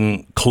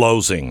Education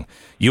closing,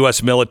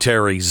 U.S.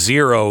 military,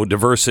 zero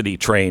diversity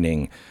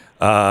training,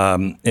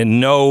 and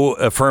no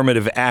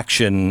affirmative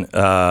action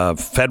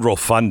federal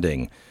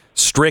funding,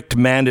 strict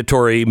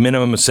mandatory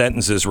minimum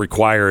sentences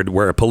required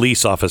where a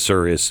police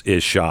officer is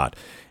shot.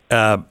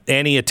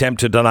 Any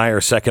attempt to deny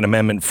our Second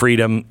Amendment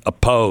freedom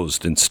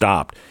opposed and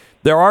stopped.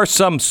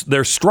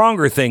 There's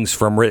stronger things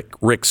from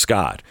Rick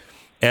Scott,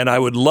 and I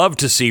would love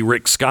to see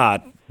Rick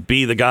Scott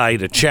be the guy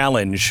to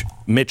challenge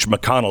Mitch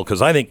McConnell,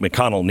 because I think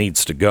McConnell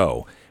needs to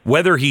go.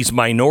 Whether he's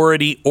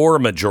minority or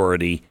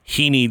majority,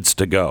 he needs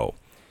to go.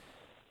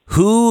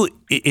 Who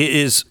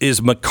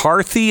is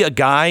McCarthy a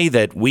guy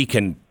that we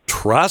can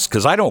trust?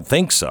 Because I don't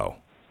think so.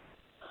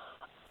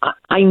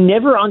 I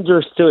never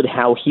understood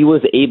how he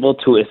was able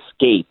to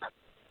escape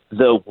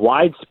the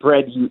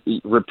widespread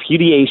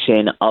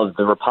repudiation of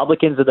the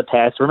Republicans of the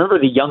past. Remember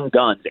the young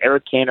guns,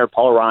 Eric Cantor,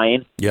 Paul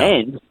Ryan,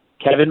 and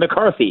Kevin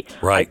McCarthy.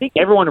 Right. I think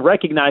everyone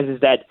recognizes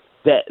that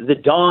the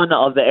dawn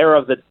of the era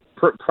of the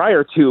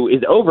prior to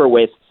is over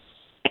with,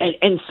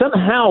 and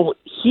somehow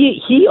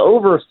he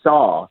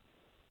oversaw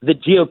the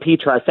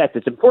GOP trifecta.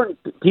 It's important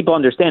people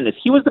understand this.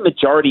 He was the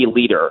majority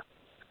leader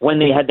when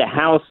they had the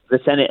House, the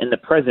Senate, and the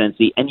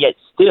presidency, and yet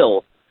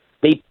still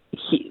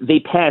they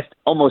passed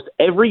almost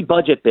every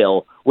budget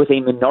bill with a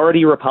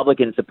minority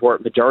Republican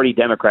support, majority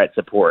Democrat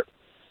support.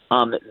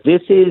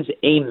 This is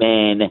a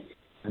man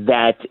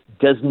that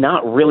does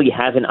not really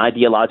have an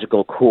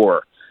ideological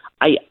core.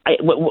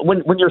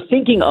 When you're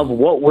thinking of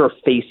what we're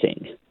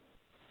facing,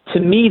 to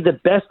me, the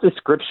best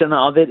description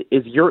of it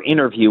is your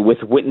interview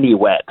with Whitney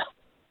Webb.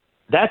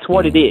 That's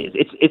what it is.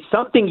 It's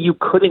something you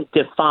couldn't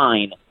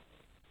define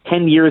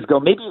 10 years ago,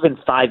 maybe even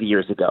 5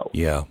 years ago.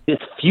 Yeah. This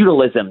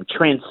feudalism,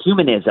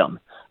 transhumanism,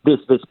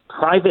 this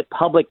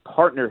private-public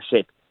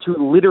partnership to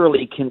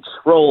literally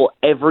control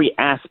every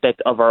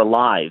aspect of our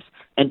lives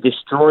and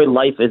destroy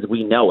life as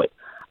we know it.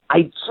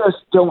 I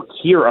just don't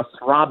hear a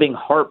throbbing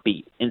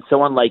heartbeat in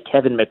someone like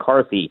Kevin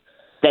McCarthy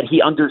that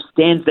he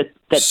understands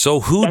that so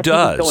who that's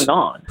does? what's going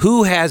on.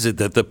 Who has it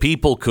that the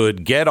people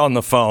could get on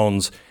the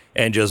phones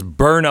and just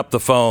burn up the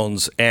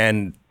phones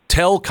and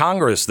tell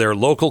Congress, their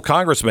local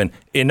congressman,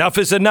 enough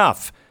is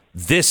enough.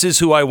 This is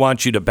who I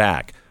want you to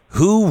back.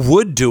 Who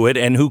would do it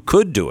and who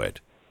could do it?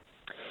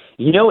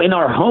 You know, in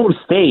our home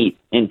state,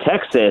 in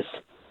Texas,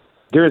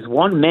 there's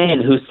one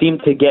man who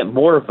seemed to get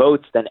more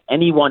votes than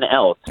anyone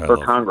else for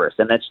Congress,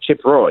 and that's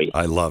Chip Roy.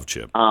 I love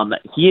Chip.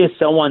 He is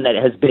someone that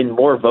has been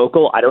more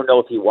vocal. I don't know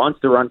if he wants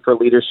to run for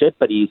leadership,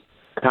 but he's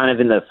kind of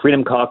in the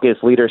Freedom Caucus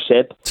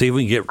leadership. See if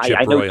we can get Chip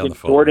I know Roy on Jim the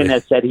phone. Jordan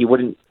has said he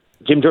wouldn't.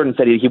 Jim Jordan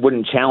said he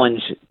wouldn't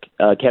challenge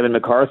Kevin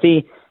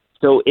McCarthy.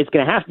 So it's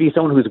going to have to be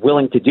someone who's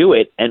willing to do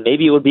it, and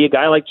maybe it would be a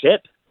guy like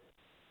Chip.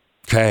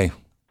 Okay.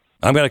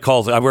 We're going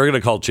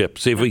to call Chip,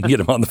 see if we can get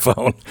him on the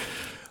phone.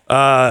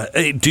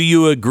 Do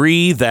you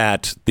agree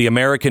that the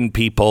American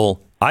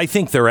people, I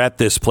think they're at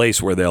this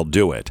place where they'll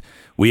do it.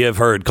 We have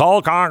heard,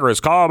 call Congress,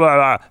 call blah,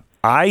 blah.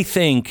 I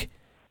think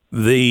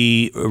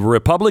the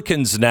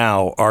Republicans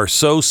now are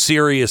so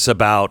serious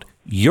about,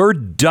 you're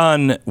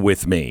done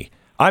with me.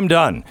 I'm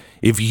done.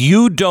 If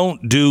you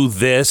don't do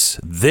this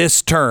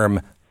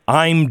term,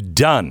 I'm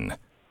done.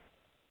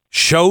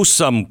 Show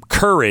some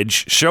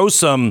courage, show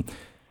some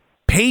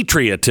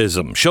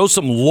patriotism, show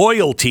some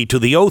loyalty to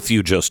the oath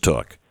you just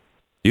took.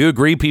 Do you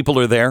agree people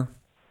are there?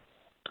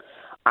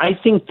 I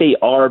think they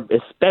are,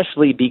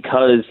 especially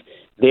because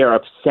they are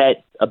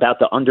upset about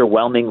the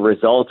underwhelming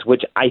results,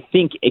 which I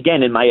think,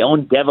 again, in my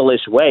own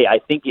devilish way, I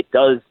think it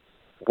does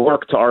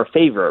work to our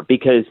favor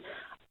because,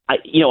 a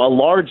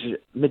large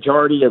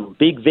majority, a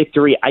big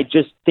victory, I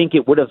just think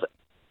it would have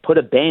put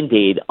a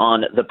Band-Aid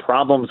on the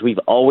problems we've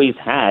always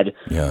had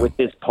with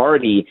this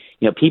party.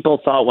 People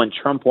thought when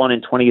Trump won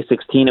in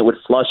 2016 it would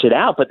flush it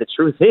out, but the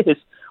truth is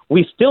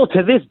we still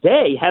to this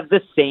day have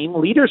the same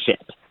leadership.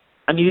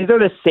 I mean, these are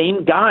the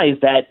same guys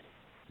that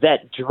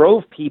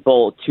drove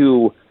people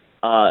to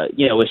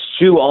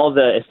eschew all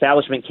the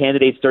establishment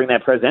candidates during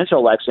that presidential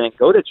election and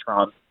go to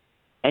Trump.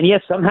 And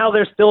yet somehow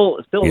they're still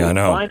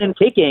fine and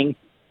kicking.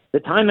 The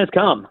time has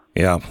come.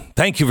 Yeah.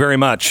 Thank you very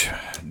much.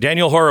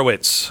 Daniel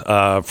Horowitz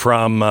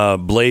from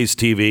Blaze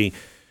TV.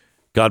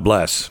 God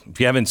bless. If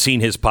you haven't seen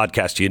his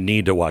podcast, you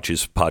need to watch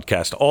his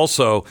podcast.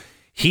 Also,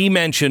 he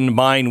mentioned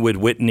mine with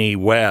Whitney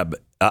Webb.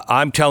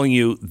 I'm telling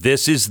you,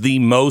 this is the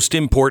most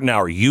important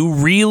hour. You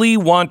really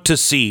want to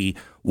see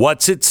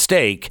what's at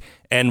stake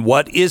and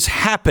what is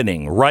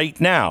happening right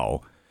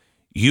now.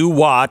 You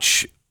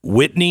watch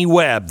Whitney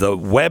Webb, the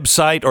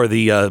website or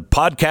the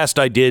podcast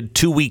I did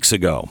 2 weeks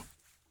ago.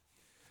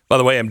 By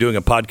the way, I'm doing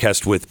a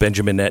podcast with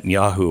Benjamin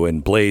Netanyahu,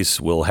 and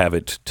Blaze will have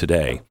it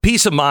today.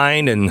 Peace of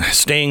mind and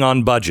staying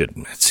on budget.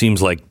 It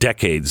seems like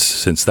decades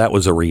since that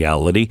was a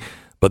reality,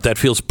 but that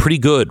feels pretty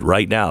good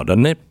right now,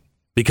 doesn't it?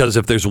 Because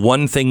if there's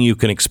one thing you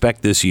can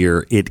expect this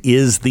year, it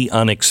is the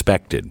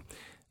unexpected.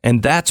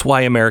 And that's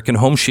why American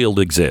Home Shield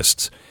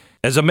exists.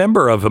 As a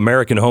member of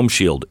American Home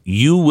Shield,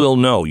 you will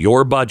know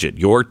your budget,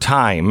 your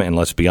time, and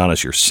let's be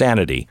honest, your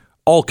sanity,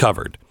 all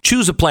covered.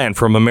 Choose a plan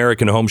from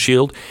American Home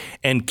Shield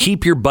and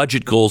keep your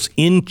budget goals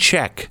in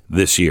check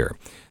this year.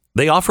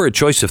 They offer a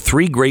choice of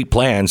 3 great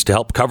plans to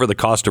help cover the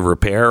cost of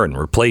repair and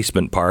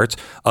replacement parts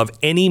of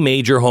any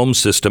major home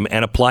system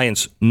and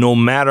appliance, no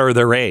matter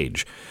their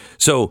age.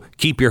 So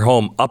keep your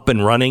home up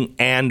and running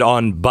and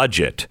on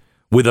budget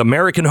with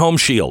American Home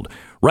Shield.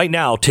 Right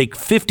now, take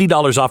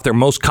 $50 off their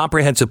most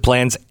comprehensive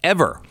plans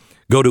ever.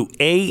 Go to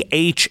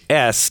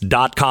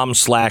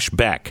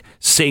ahs.com/Beck.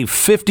 Save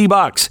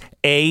 $50.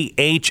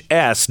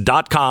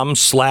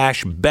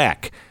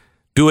 ahs.com/Beck.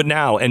 Do it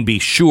now and be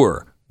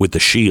sure with the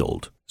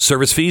Shield.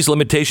 Service fees,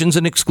 limitations,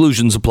 and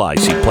exclusions apply.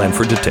 See plan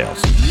for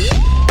details.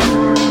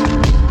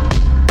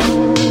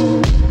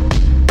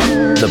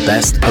 The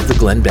best of the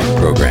Glenn Beck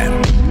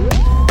program.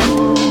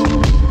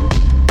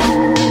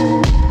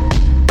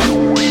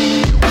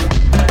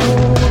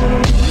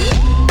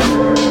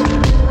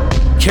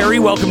 Kari,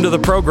 welcome to the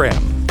program.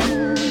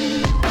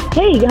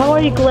 Hey, how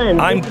are you, Glenn?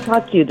 Good to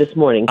talk to you this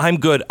morning. I'm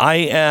good. I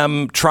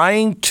am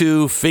trying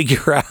to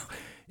figure out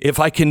if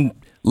I can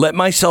let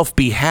myself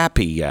be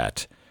happy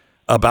yet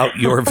about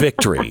your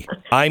victory.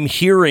 I'm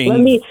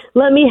hearing...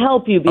 Let me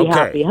help you be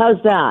happy.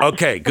 How's that?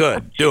 Okay,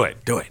 good. Do it.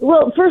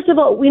 Well, first of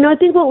all, I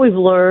think what we've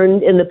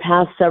learned in the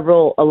past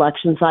several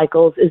election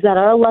cycles is that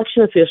our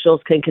election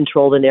officials can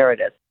control the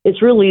narrative. It's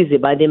real easy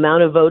by the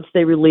amount of votes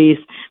they release,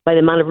 by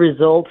the amount of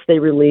results they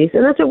release,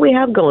 and that's what we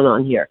have going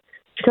on here.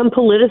 It's become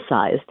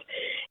politicized.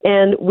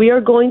 And we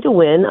are going to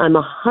win. I'm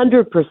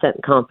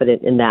 100%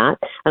 confident in that.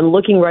 I'm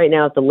looking right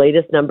now at the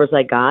latest numbers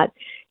I got,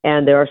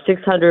 and there are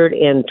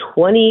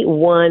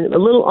 621,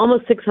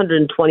 almost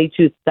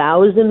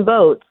 622,000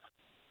 votes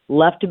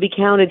left to be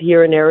counted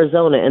here in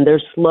Arizona, and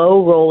they're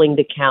slow rolling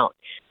to count.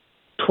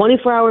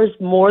 24 hours,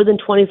 more than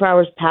 24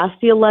 hours past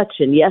the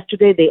election,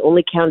 yesterday they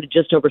only counted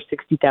just over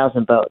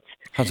 60,000 votes.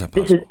 How's that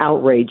possible? This is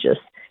outrageous.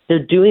 They're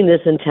doing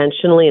this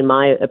intentionally, in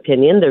my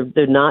opinion.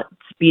 They're not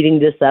speeding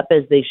this up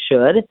as they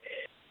should.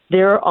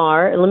 There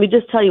are, and let me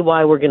just tell you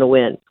why we're going to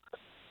win,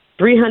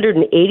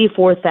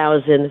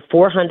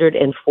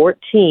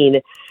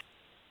 384,414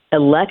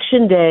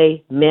 Election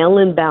Day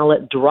mail-in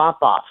ballot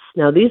drop-offs.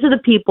 Now, these are the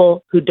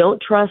people who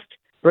don't trust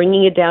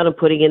bringing it down and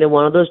putting it in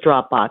one of those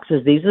drop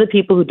boxes. These are the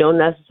people who don't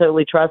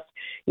necessarily trust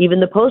even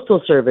the Postal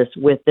Service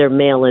with their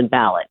mail-in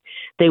ballot.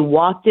 They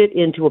walked it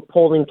into a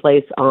polling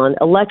place on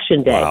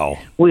Election Day. Wow.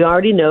 We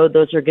already know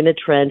those are going to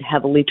trend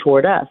heavily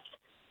toward us.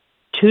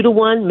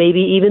 2-1, maybe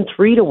even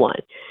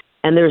 3-1.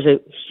 And there's a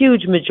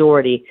huge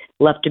majority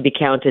left to be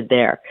counted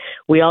there.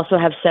 We also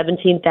have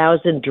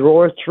 17,000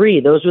 drawer 3.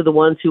 Those were the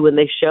ones who, when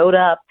they showed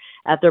up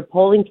at their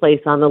polling place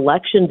on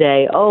Election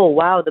Day, oh,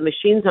 wow, the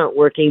machines aren't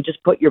working.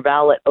 Just put your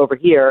ballot over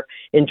here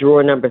in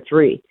drawer number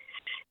 3.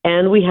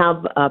 And we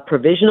have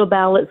provisional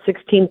ballots,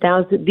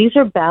 16,000. These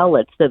are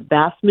ballots, the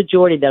vast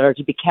majority that are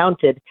to be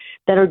counted,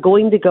 that are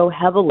going to go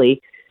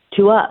heavily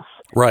to us.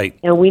 Right.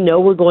 And we know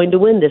we're going to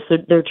win this. So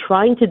they're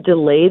trying to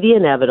delay the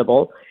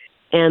inevitable,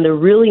 and they're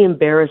really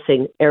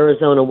embarrassing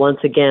Arizona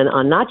once again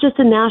on not just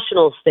a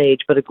national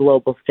stage, but a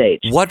global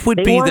stage. What would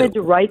they be wanted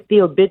to write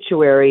the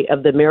obituary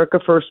of the America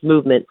First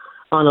movement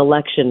on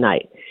election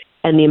night.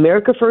 And the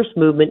America First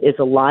movement is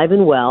alive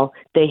and well.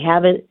 They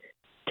haven't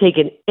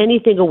taken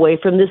anything away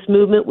from this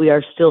movement. We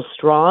are still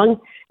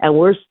strong, and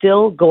we're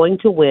still going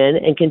to win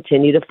and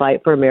continue to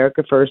fight for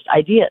America First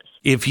ideas.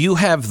 If you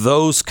have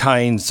those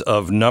kinds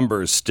of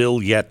numbers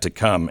still yet to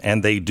come,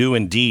 and they do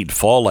indeed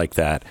fall like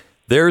that,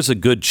 there's a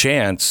good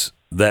chance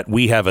that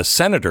we have a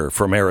senator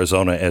from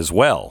Arizona as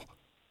well.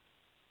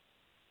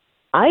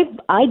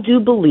 I do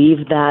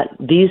believe that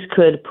these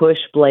could push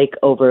Blake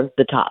over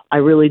the top. I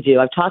really do.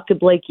 I've talked to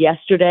Blake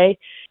yesterday.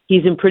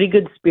 He's in pretty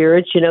good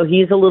spirits. You know,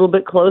 he's a little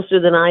bit closer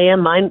than I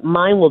am.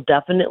 Mine will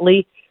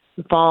definitely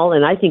fall,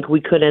 and I think we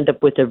could end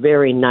up with a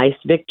very nice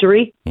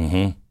victory.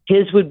 Mm-hmm.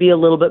 His would be a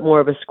little bit more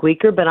of a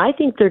squeaker, but I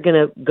think they're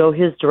going to go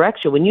his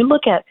direction. When you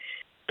look at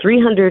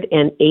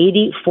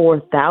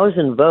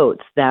 384,000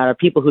 votes that are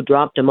people who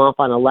dropped him off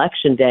on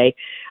Election Day,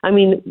 I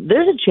mean,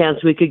 there's a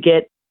chance we could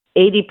get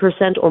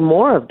 80% or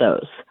more of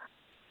those.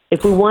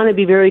 If we want to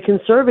be very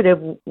conservative,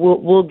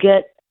 we'll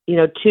get,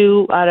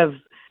 2 out of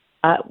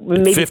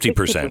maybe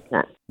 50%.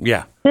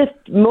 Yeah.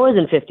 More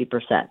than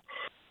 50%.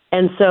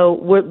 And so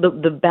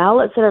the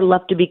ballots that are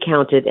left to be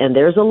counted, and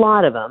there's a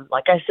lot of them,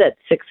 like I said,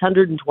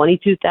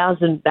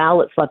 622,000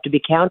 ballots left to be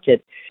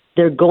counted,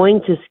 they're going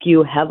to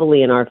skew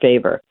heavily in our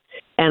favor.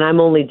 And I'm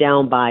only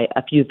down by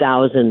a few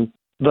thousand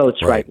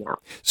votes right now.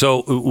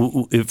 So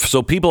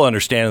people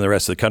understand in the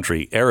rest of the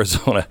country,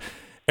 Arizona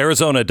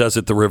does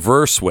it the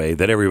reverse way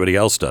that everybody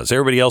else does.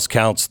 Everybody else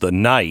counts the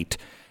night,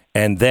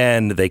 and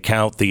then they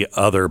count the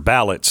other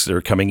ballots that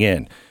are coming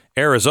in.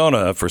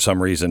 Arizona, for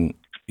some reason,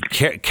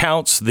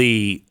 counts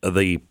the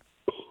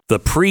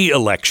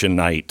pre-election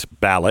night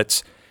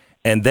ballots,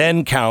 and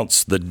then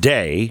counts the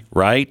day,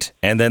 right?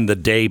 And then the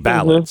day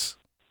ballots.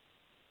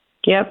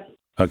 Mm-hmm. Yep.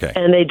 Okay.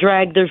 And they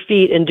drag their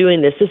feet in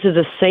doing this. This is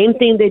the same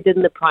thing they did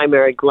in the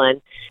primary,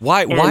 Glenn.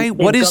 Why?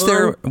 What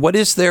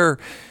is their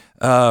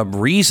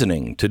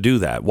reasoning to do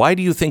that? Why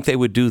do you think they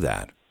would do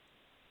that?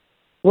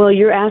 Well,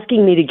 you're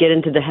asking me to get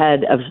into the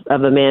head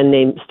of a man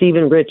named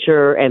Stephen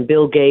Richer and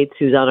Bill Gates,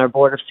 who's on our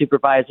board of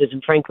supervisors,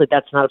 and frankly,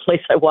 that's not a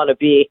place I want to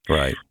be.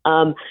 Right.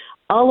 All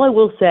I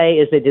will say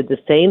is they did the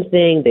same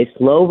thing. They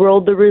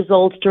slow-rolled the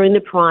results during the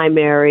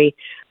primary,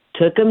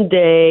 took them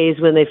days.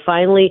 When I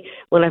finally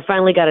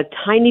got a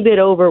tiny bit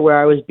over where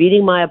I was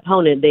beating my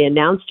opponent, they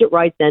announced it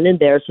right then and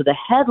there. So the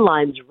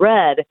headlines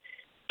read,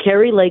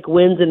 Kari Lake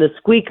wins in a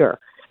squeaker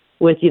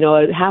with,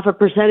 a half a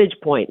percentage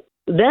point.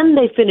 Then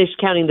they finished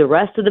counting the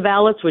rest of the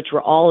ballots, which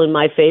were all in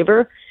my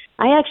favor.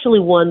 I actually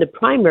won the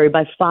primary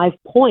by 5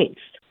 points.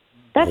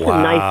 That's a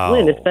nice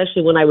win,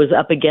 especially when I was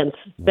up against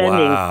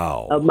spending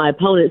my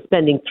opponent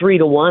spending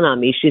 3-1 on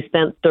me. She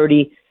spent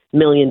 $30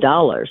 million.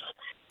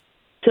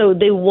 So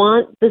they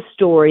want the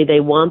story,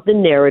 they want the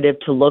narrative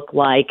to look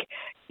like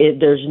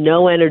there's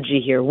no energy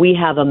here. We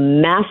have a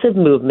massive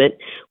movement.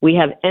 We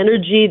have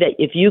energy that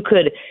if you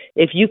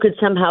could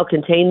somehow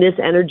contain this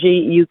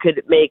energy, you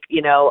could make,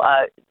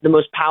 the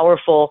most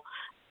powerful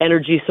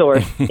energy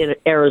source in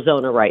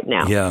Arizona right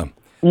now. Yeah.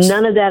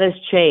 None of that has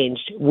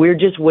changed. We're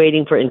just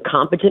waiting for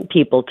incompetent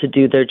people to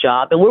do their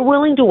job, and we're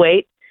willing to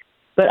wait.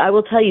 But I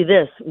will tell you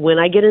this, when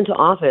I get into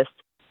office,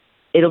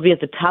 it'll be at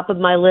the top of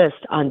my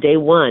list on day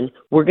one.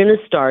 We're going to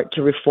start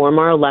to reform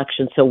our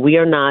election so we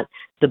are not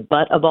the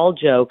butt of all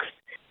jokes,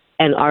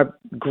 and our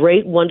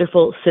great,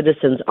 wonderful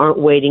citizens aren't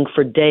waiting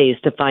for days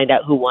to find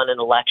out who won an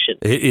election.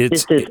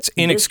 It's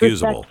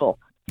inexcusable.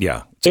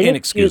 Yeah, it's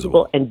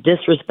inexcusable and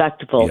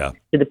disrespectful to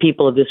the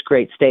people of this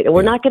great state. And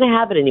we're not going to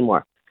have it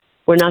anymore.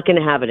 We're not going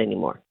to have it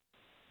anymore.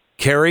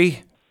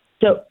 Kari,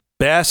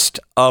 best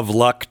of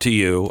luck to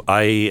you.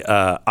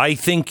 I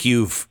think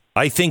you've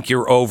I think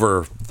you're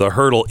over the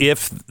hurdle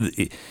if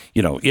it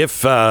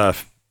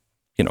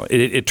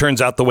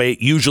turns out the way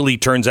it usually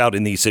turns out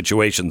in these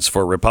situations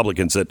for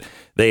Republicans, that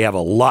they have a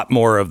lot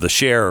more of the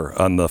share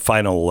on the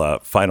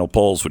final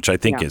polls, which I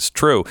think is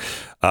true.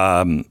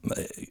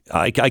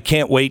 I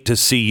can't wait to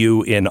see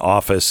you in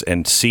office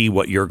and see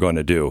what you're going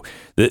to do.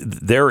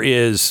 There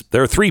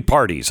are three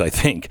parties, I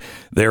think.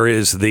 There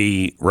is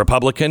the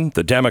Republican,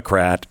 the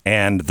Democrat,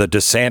 and the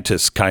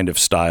DeSantis kind of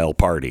style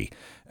party.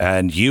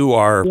 And you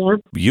are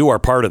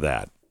part of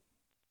that.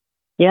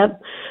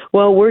 Yep.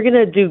 Well, we're going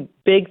to do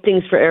big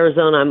things for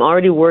Arizona. I'm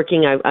already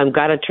working. I've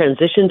got a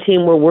transition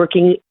team. We're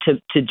working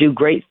to do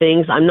great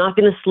things. I'm not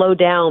going to slow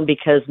down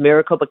because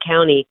Maricopa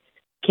County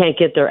can't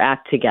get their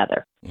act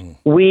together.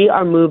 We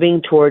are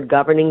moving toward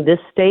governing this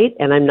state,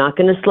 and I'm not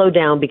going to slow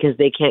down because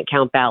they can't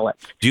count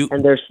ballots,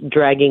 and they're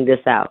dragging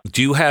this out.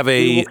 Do you have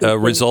a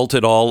result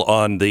at all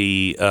on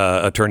the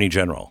Attorney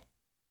General?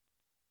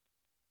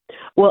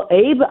 Well,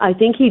 Abe, I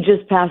think he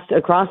just passed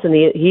across, and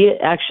he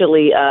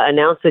actually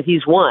announced that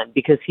he's won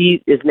because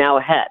he is now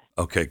ahead.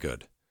 Okay,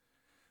 good.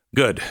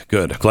 Glad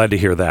to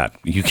hear that.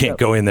 You can't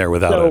go in there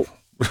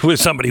with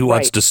somebody who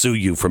wants to sue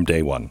you from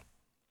day one.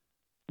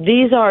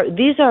 These are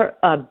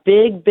a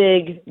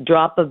big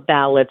drop of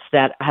ballots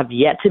that have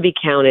yet to be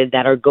counted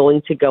that are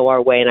going to go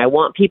our way, and I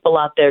want people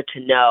out there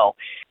to know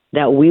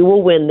that we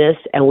will win this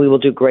and we will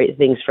do great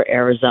things for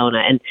Arizona.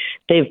 And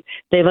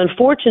they've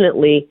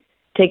unfortunately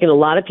taken a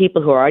lot of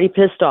people who are already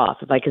pissed off,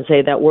 if I can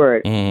say that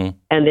word, and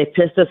they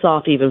pissed us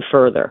off even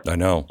further. I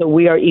know. So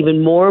we are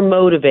even more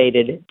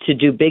motivated to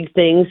do big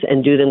things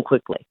and do them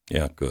quickly.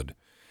 Yeah, good.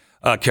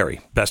 Kari,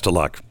 best of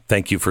luck.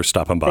 Thank you for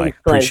stopping by. Thanks,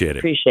 Glenn.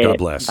 Appreciate it. God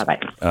bless.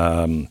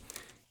 Bye-bye.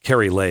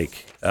 Kari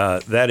Lake,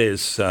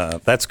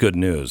 that's good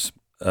news.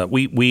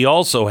 We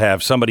also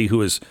have somebody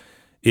who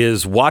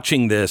is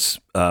watching this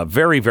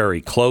very,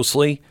 very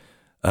closely.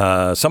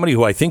 Somebody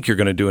who I think you're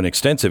going to do an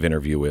extensive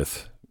interview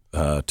with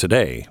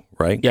today,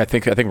 right? Yeah, I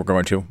think we're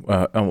going to.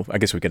 I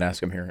guess we can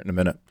ask him here in a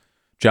minute.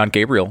 John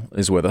Gabriel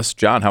is with us.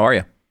 John, how are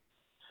you?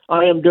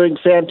 I am doing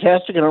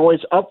fantastic and always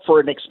up for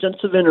an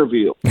extensive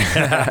interview.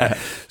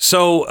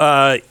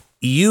 So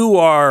you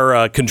are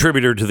a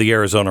contributor to the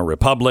Arizona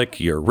Republic.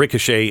 You're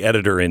Ricochet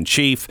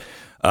editor-in-chief,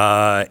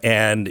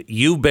 and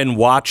you've been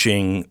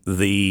watching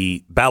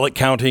the ballot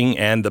counting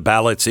and the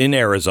ballots in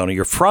Arizona.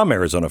 You're from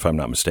Arizona, if I'm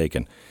not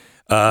mistaken.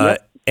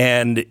 Yep.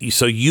 And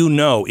so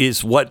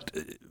is what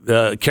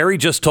Kari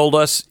just told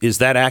us, is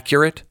that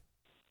accurate?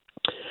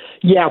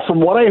 Yeah, from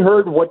what I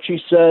heard, what she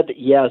said,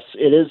 yes,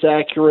 it is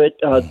accurate.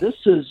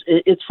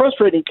 It's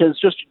frustrating because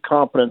it's just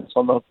incompetence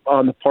on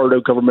the part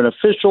of government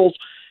officials,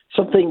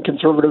 something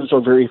conservatives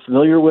are very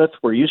familiar with.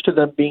 We're used to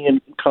them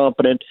being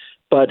incompetent.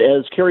 But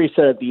as Kari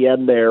said at the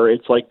end there,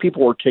 it's like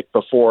people were ticked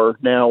before.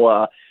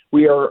 Now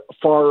we are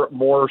far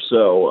more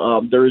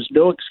so. There is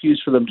no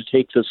excuse for them to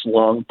take this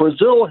long.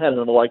 Brazil had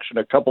an election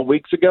a couple of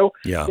weeks ago.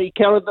 Yeah. They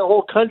counted the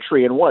whole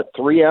country in,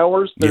 3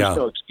 hours? There's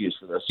no excuse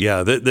for this.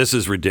 Yeah, this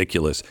is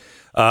ridiculous.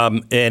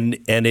 And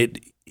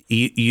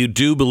you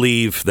do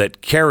believe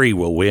that Kari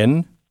will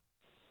win?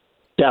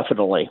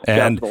 Definitely,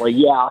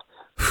 yeah.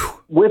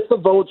 With the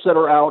votes that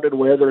are out and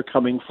where they're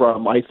coming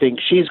from, I think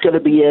she's going to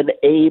be in.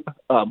 Abe,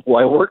 who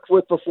I worked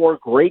with before,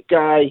 great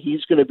guy,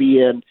 he's going to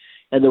be in.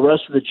 And the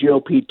rest of the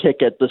GOP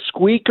ticket. The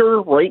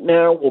squeaker right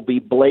now will be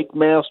Blake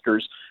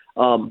Masters.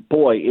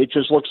 Boy, it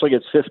just looks like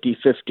it's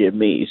 50-50 to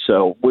me.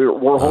 So we're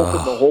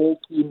hoping the whole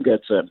team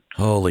gets in.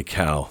 Holy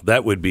cow.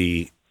 That would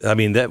be,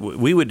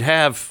 we'd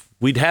have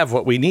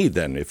what we need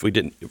then if we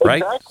didn't,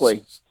 right?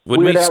 Exactly. Would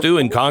we, Stu,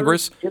 in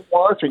Congress?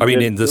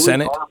 In the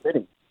Senate?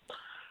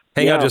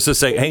 Hang on just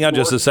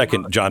a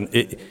second, John.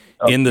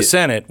 In the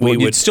Senate,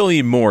 you'd still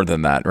need more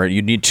than that, right?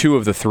 You'd need two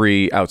of the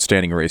three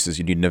outstanding races.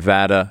 You need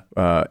Nevada,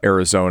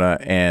 Arizona,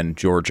 and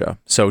Georgia.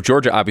 So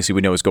Georgia, obviously,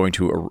 we know is going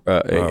to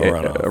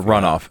a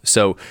runoff.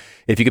 So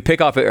if you could pick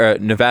off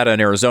Nevada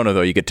and Arizona,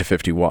 though, you get to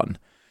 51.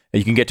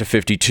 You can get to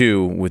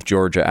 52 with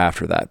Georgia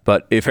after that.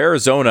 But if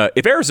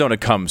Arizona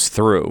comes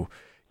through,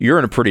 you're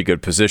in a pretty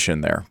good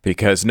position there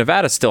because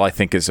Nevada still, I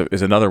think, is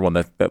another one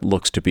that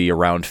looks to be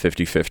around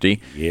 50-50.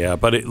 Yeah,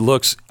 but it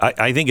looks,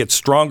 I think it's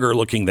stronger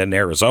looking than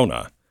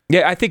Arizona.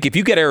 Yeah, I think if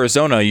you get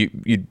Arizona,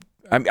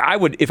 I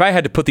would, if I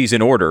had to put these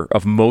in order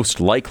of most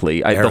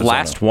likely, the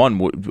last one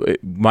would,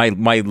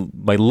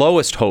 my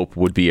lowest hope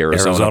would be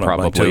Arizona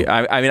probably.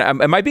 I mean,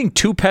 am I being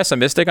too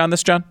pessimistic on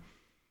this, John?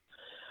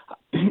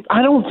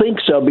 I don't think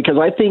so because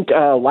I think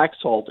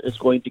Laxalt is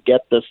going to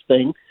get this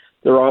thing.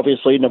 They're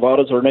obviously,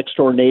 Nevada's our next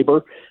door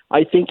neighbor.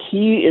 I think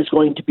he is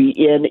going to be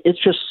in.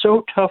 It's just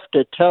so tough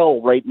to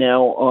tell right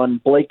now on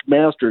Blake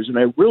Masters, and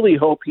I really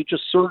hope he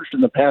just surged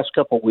in the past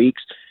couple of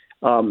weeks.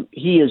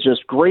 He is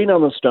just great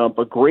on the stump,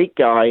 a great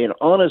guy, an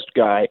honest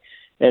guy.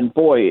 And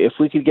boy, if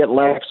we could get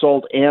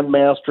Laxalt and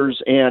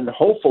Masters and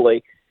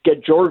hopefully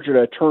get Georgia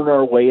to turn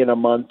our way in a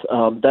month,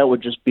 that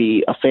would just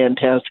be a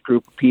fantastic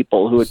group of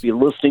people who would be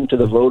listening to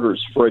the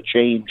voters for a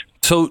change.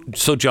 So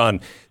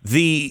John,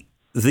 the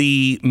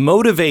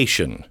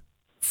motivation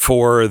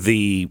for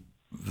the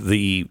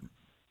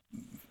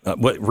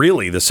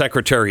really the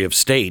Secretary of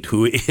State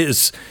who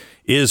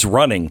is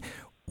running.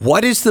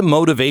 What is the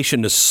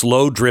motivation to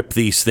slow drip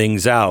these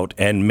things out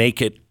and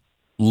make it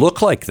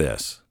look like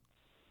this?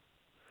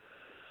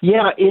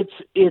 Yeah,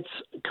 it's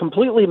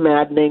completely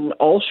maddening.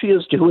 All she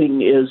is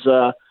doing is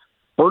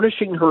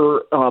burnishing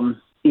her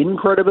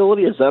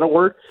incredibility, is that a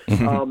word,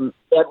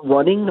 at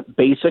running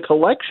basic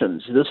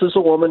elections. This is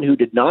a woman who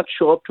did not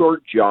show up to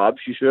her job.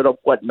 She showed up,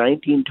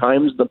 19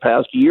 times in the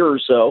past year or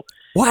so.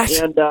 What?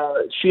 And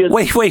she is...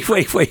 Wait.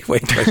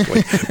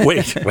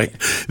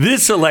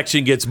 This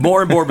election gets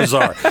more and more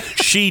bizarre.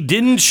 She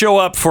didn't show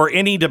up for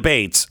any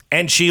debates,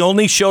 and she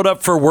only showed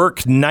up for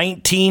work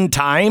 19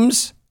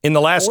 times in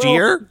the last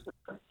year?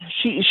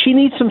 She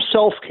needs some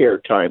self-care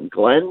time,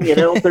 Glenn.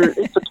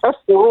 It's a tough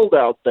world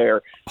out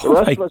there. The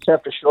rest of us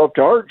have to show up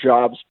to our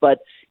jobs.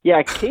 But,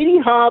 yeah, Katie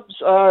Hobbs,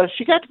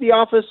 she got to the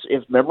office,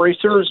 if memory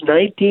serves,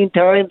 19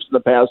 times in the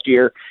past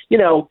year.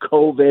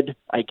 COVID,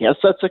 I guess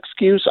that's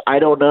excuse. I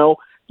don't know.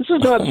 This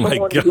is not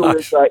someone who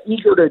is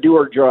eager to do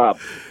her job.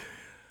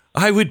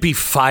 I would be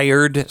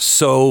fired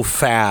so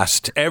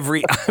fast.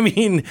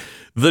 The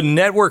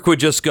network would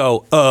just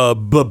go,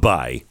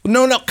 bye-bye.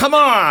 No, come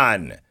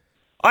on.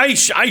 I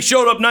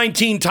showed up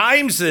 19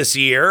 times this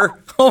year.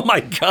 Oh, my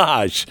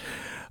gosh.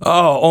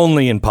 Oh,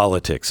 only in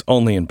politics.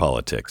 Only in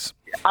politics.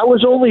 I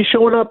was only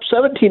showing up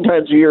 17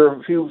 times a year.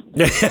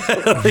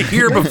 The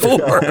year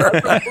before.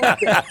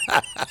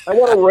 I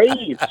want a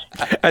raise.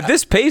 At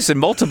this pace in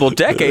multiple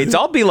decades,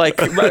 I'll be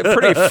like a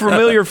pretty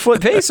familiar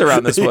foot pace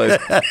around this place.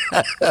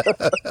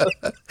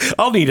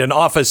 I'll need an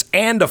office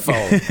and a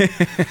phone.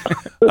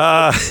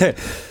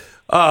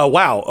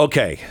 Wow.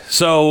 Okay.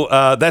 So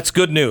that's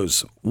good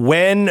news.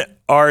 When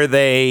are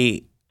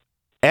they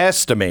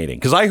estimating?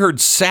 Because I heard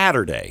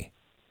Saturday.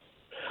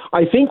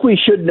 I think we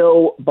should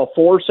know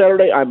before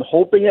Saturday. I'm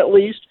hoping at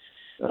least.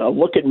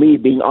 Look at me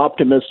being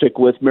optimistic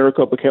with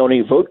Maricopa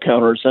County vote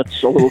counters.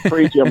 That's a little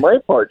crazy on my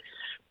part.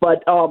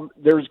 But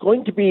there's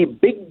going to be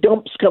big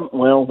dumps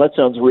well, that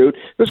sounds rude.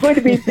 There's going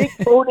to be big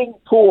voting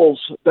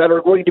pools that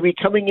are going to be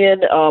coming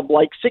in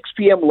 6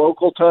 p.m.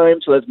 local time,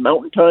 so that's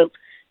mountain time.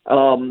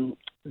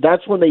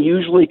 That's when they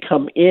usually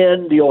come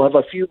in. You'll have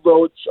a few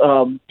votes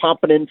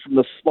popping in from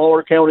the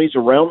smaller counties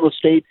around the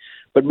state.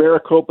 But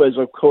Maricopa is,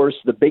 of course,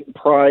 the big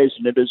prize,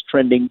 and it is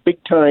trending big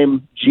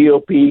time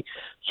GOP.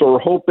 So we're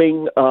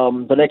hoping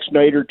the next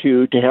night or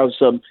two to have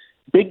some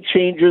big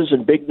changes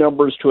and big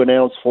numbers to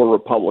announce for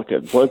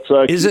Republicans.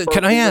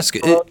 Can I ask,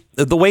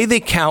 the way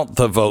they count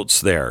the votes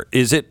there,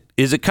 is it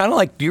kind of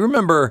like, do you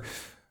remember...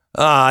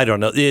 I don't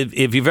know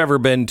if you've ever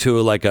been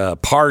to a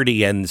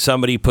party and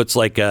somebody puts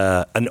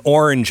an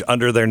orange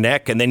under their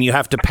neck and then you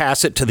have to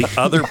pass it to the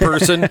other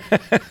person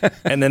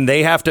and then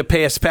they have to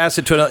pass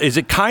it to another. Is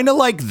it kind of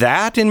like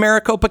that in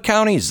Maricopa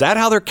County? Is that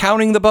how they're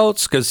counting the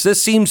votes? Because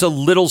this seems a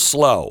little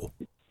slow.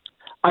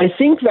 I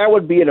think that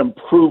would be an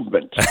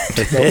improvement.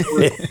 Method.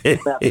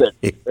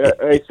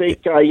 I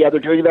think, they're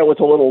doing that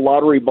with a little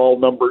lottery ball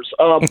numbers.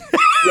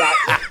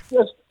 It's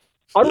just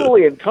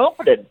utterly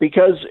incompetent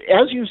because,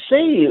 as you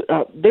say,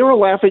 they were a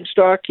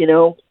laughingstock,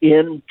 in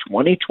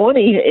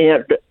 2020,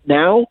 and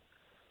now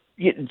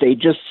they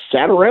just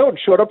sat around,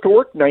 showed up to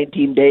work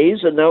 19 days,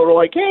 and now they're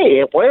like,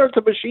 hey, why aren't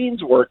the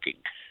machines working?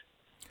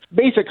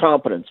 Basic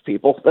competence,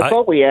 people. That's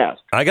all we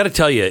ask. I got to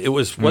tell you, it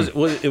was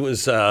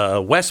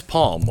West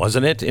Palm,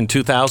 wasn't it, in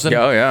 2000?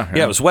 Yeah,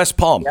 it was West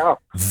Palm. Yeah.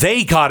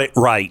 They got it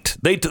right.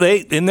 They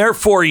in their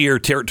 4-year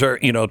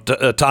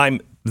time,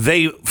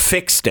 they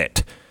fixed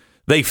it.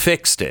 They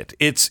fixed it.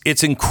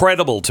 It's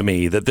incredible to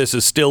me that this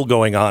is still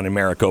going on in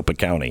Maricopa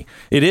County.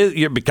 It is.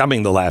 You're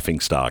becoming the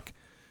laughingstock.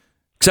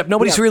 Except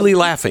nobody's really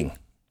laughing.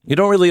 You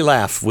don't really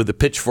laugh with a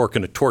pitchfork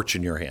and a torch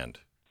in your hand,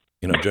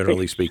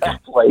 generally speaking.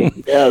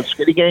 Exactly. Yeah, it's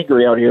getting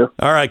angry out here.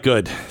 All right,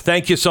 good.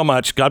 Thank you so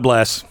much. God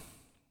bless.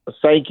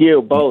 Thank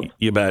you, both.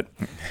 You bet.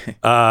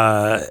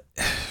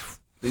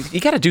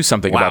 You got to do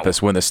something about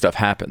this when this stuff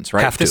happens,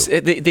 right? Have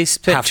to. They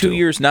spent 2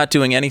 years not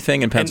doing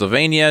anything in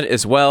Pennsylvania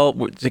as well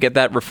to get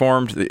that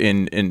reformed.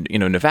 In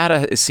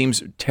Nevada, it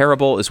seems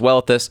terrible as well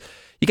at this.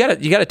 You got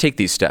to take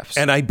these steps.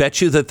 And I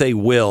bet you that they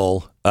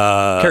will.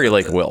 Kari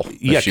Lake will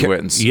if she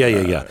wins.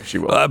 Yeah. She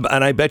will.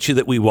 And I bet you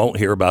that we won't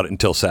hear about it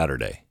until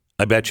Saturday.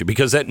 I bet you,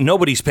 because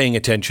nobody's paying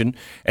attention,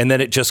 and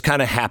then it just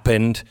kind of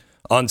happened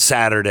on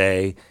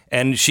Saturday.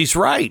 And she's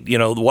right.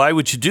 Why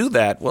would you do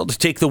that? Well, to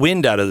take the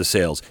wind out of the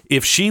sails.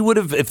 If they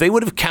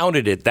would have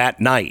counted it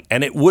that night,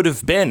 and it would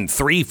have been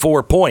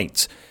 3-4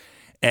 points,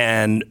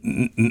 and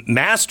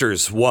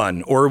Masters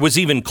won, or was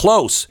even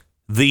close,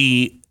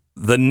 the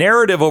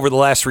narrative over the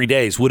last 3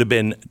 days would have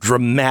been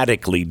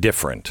dramatically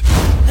different.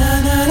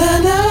 Na, na, na,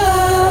 na.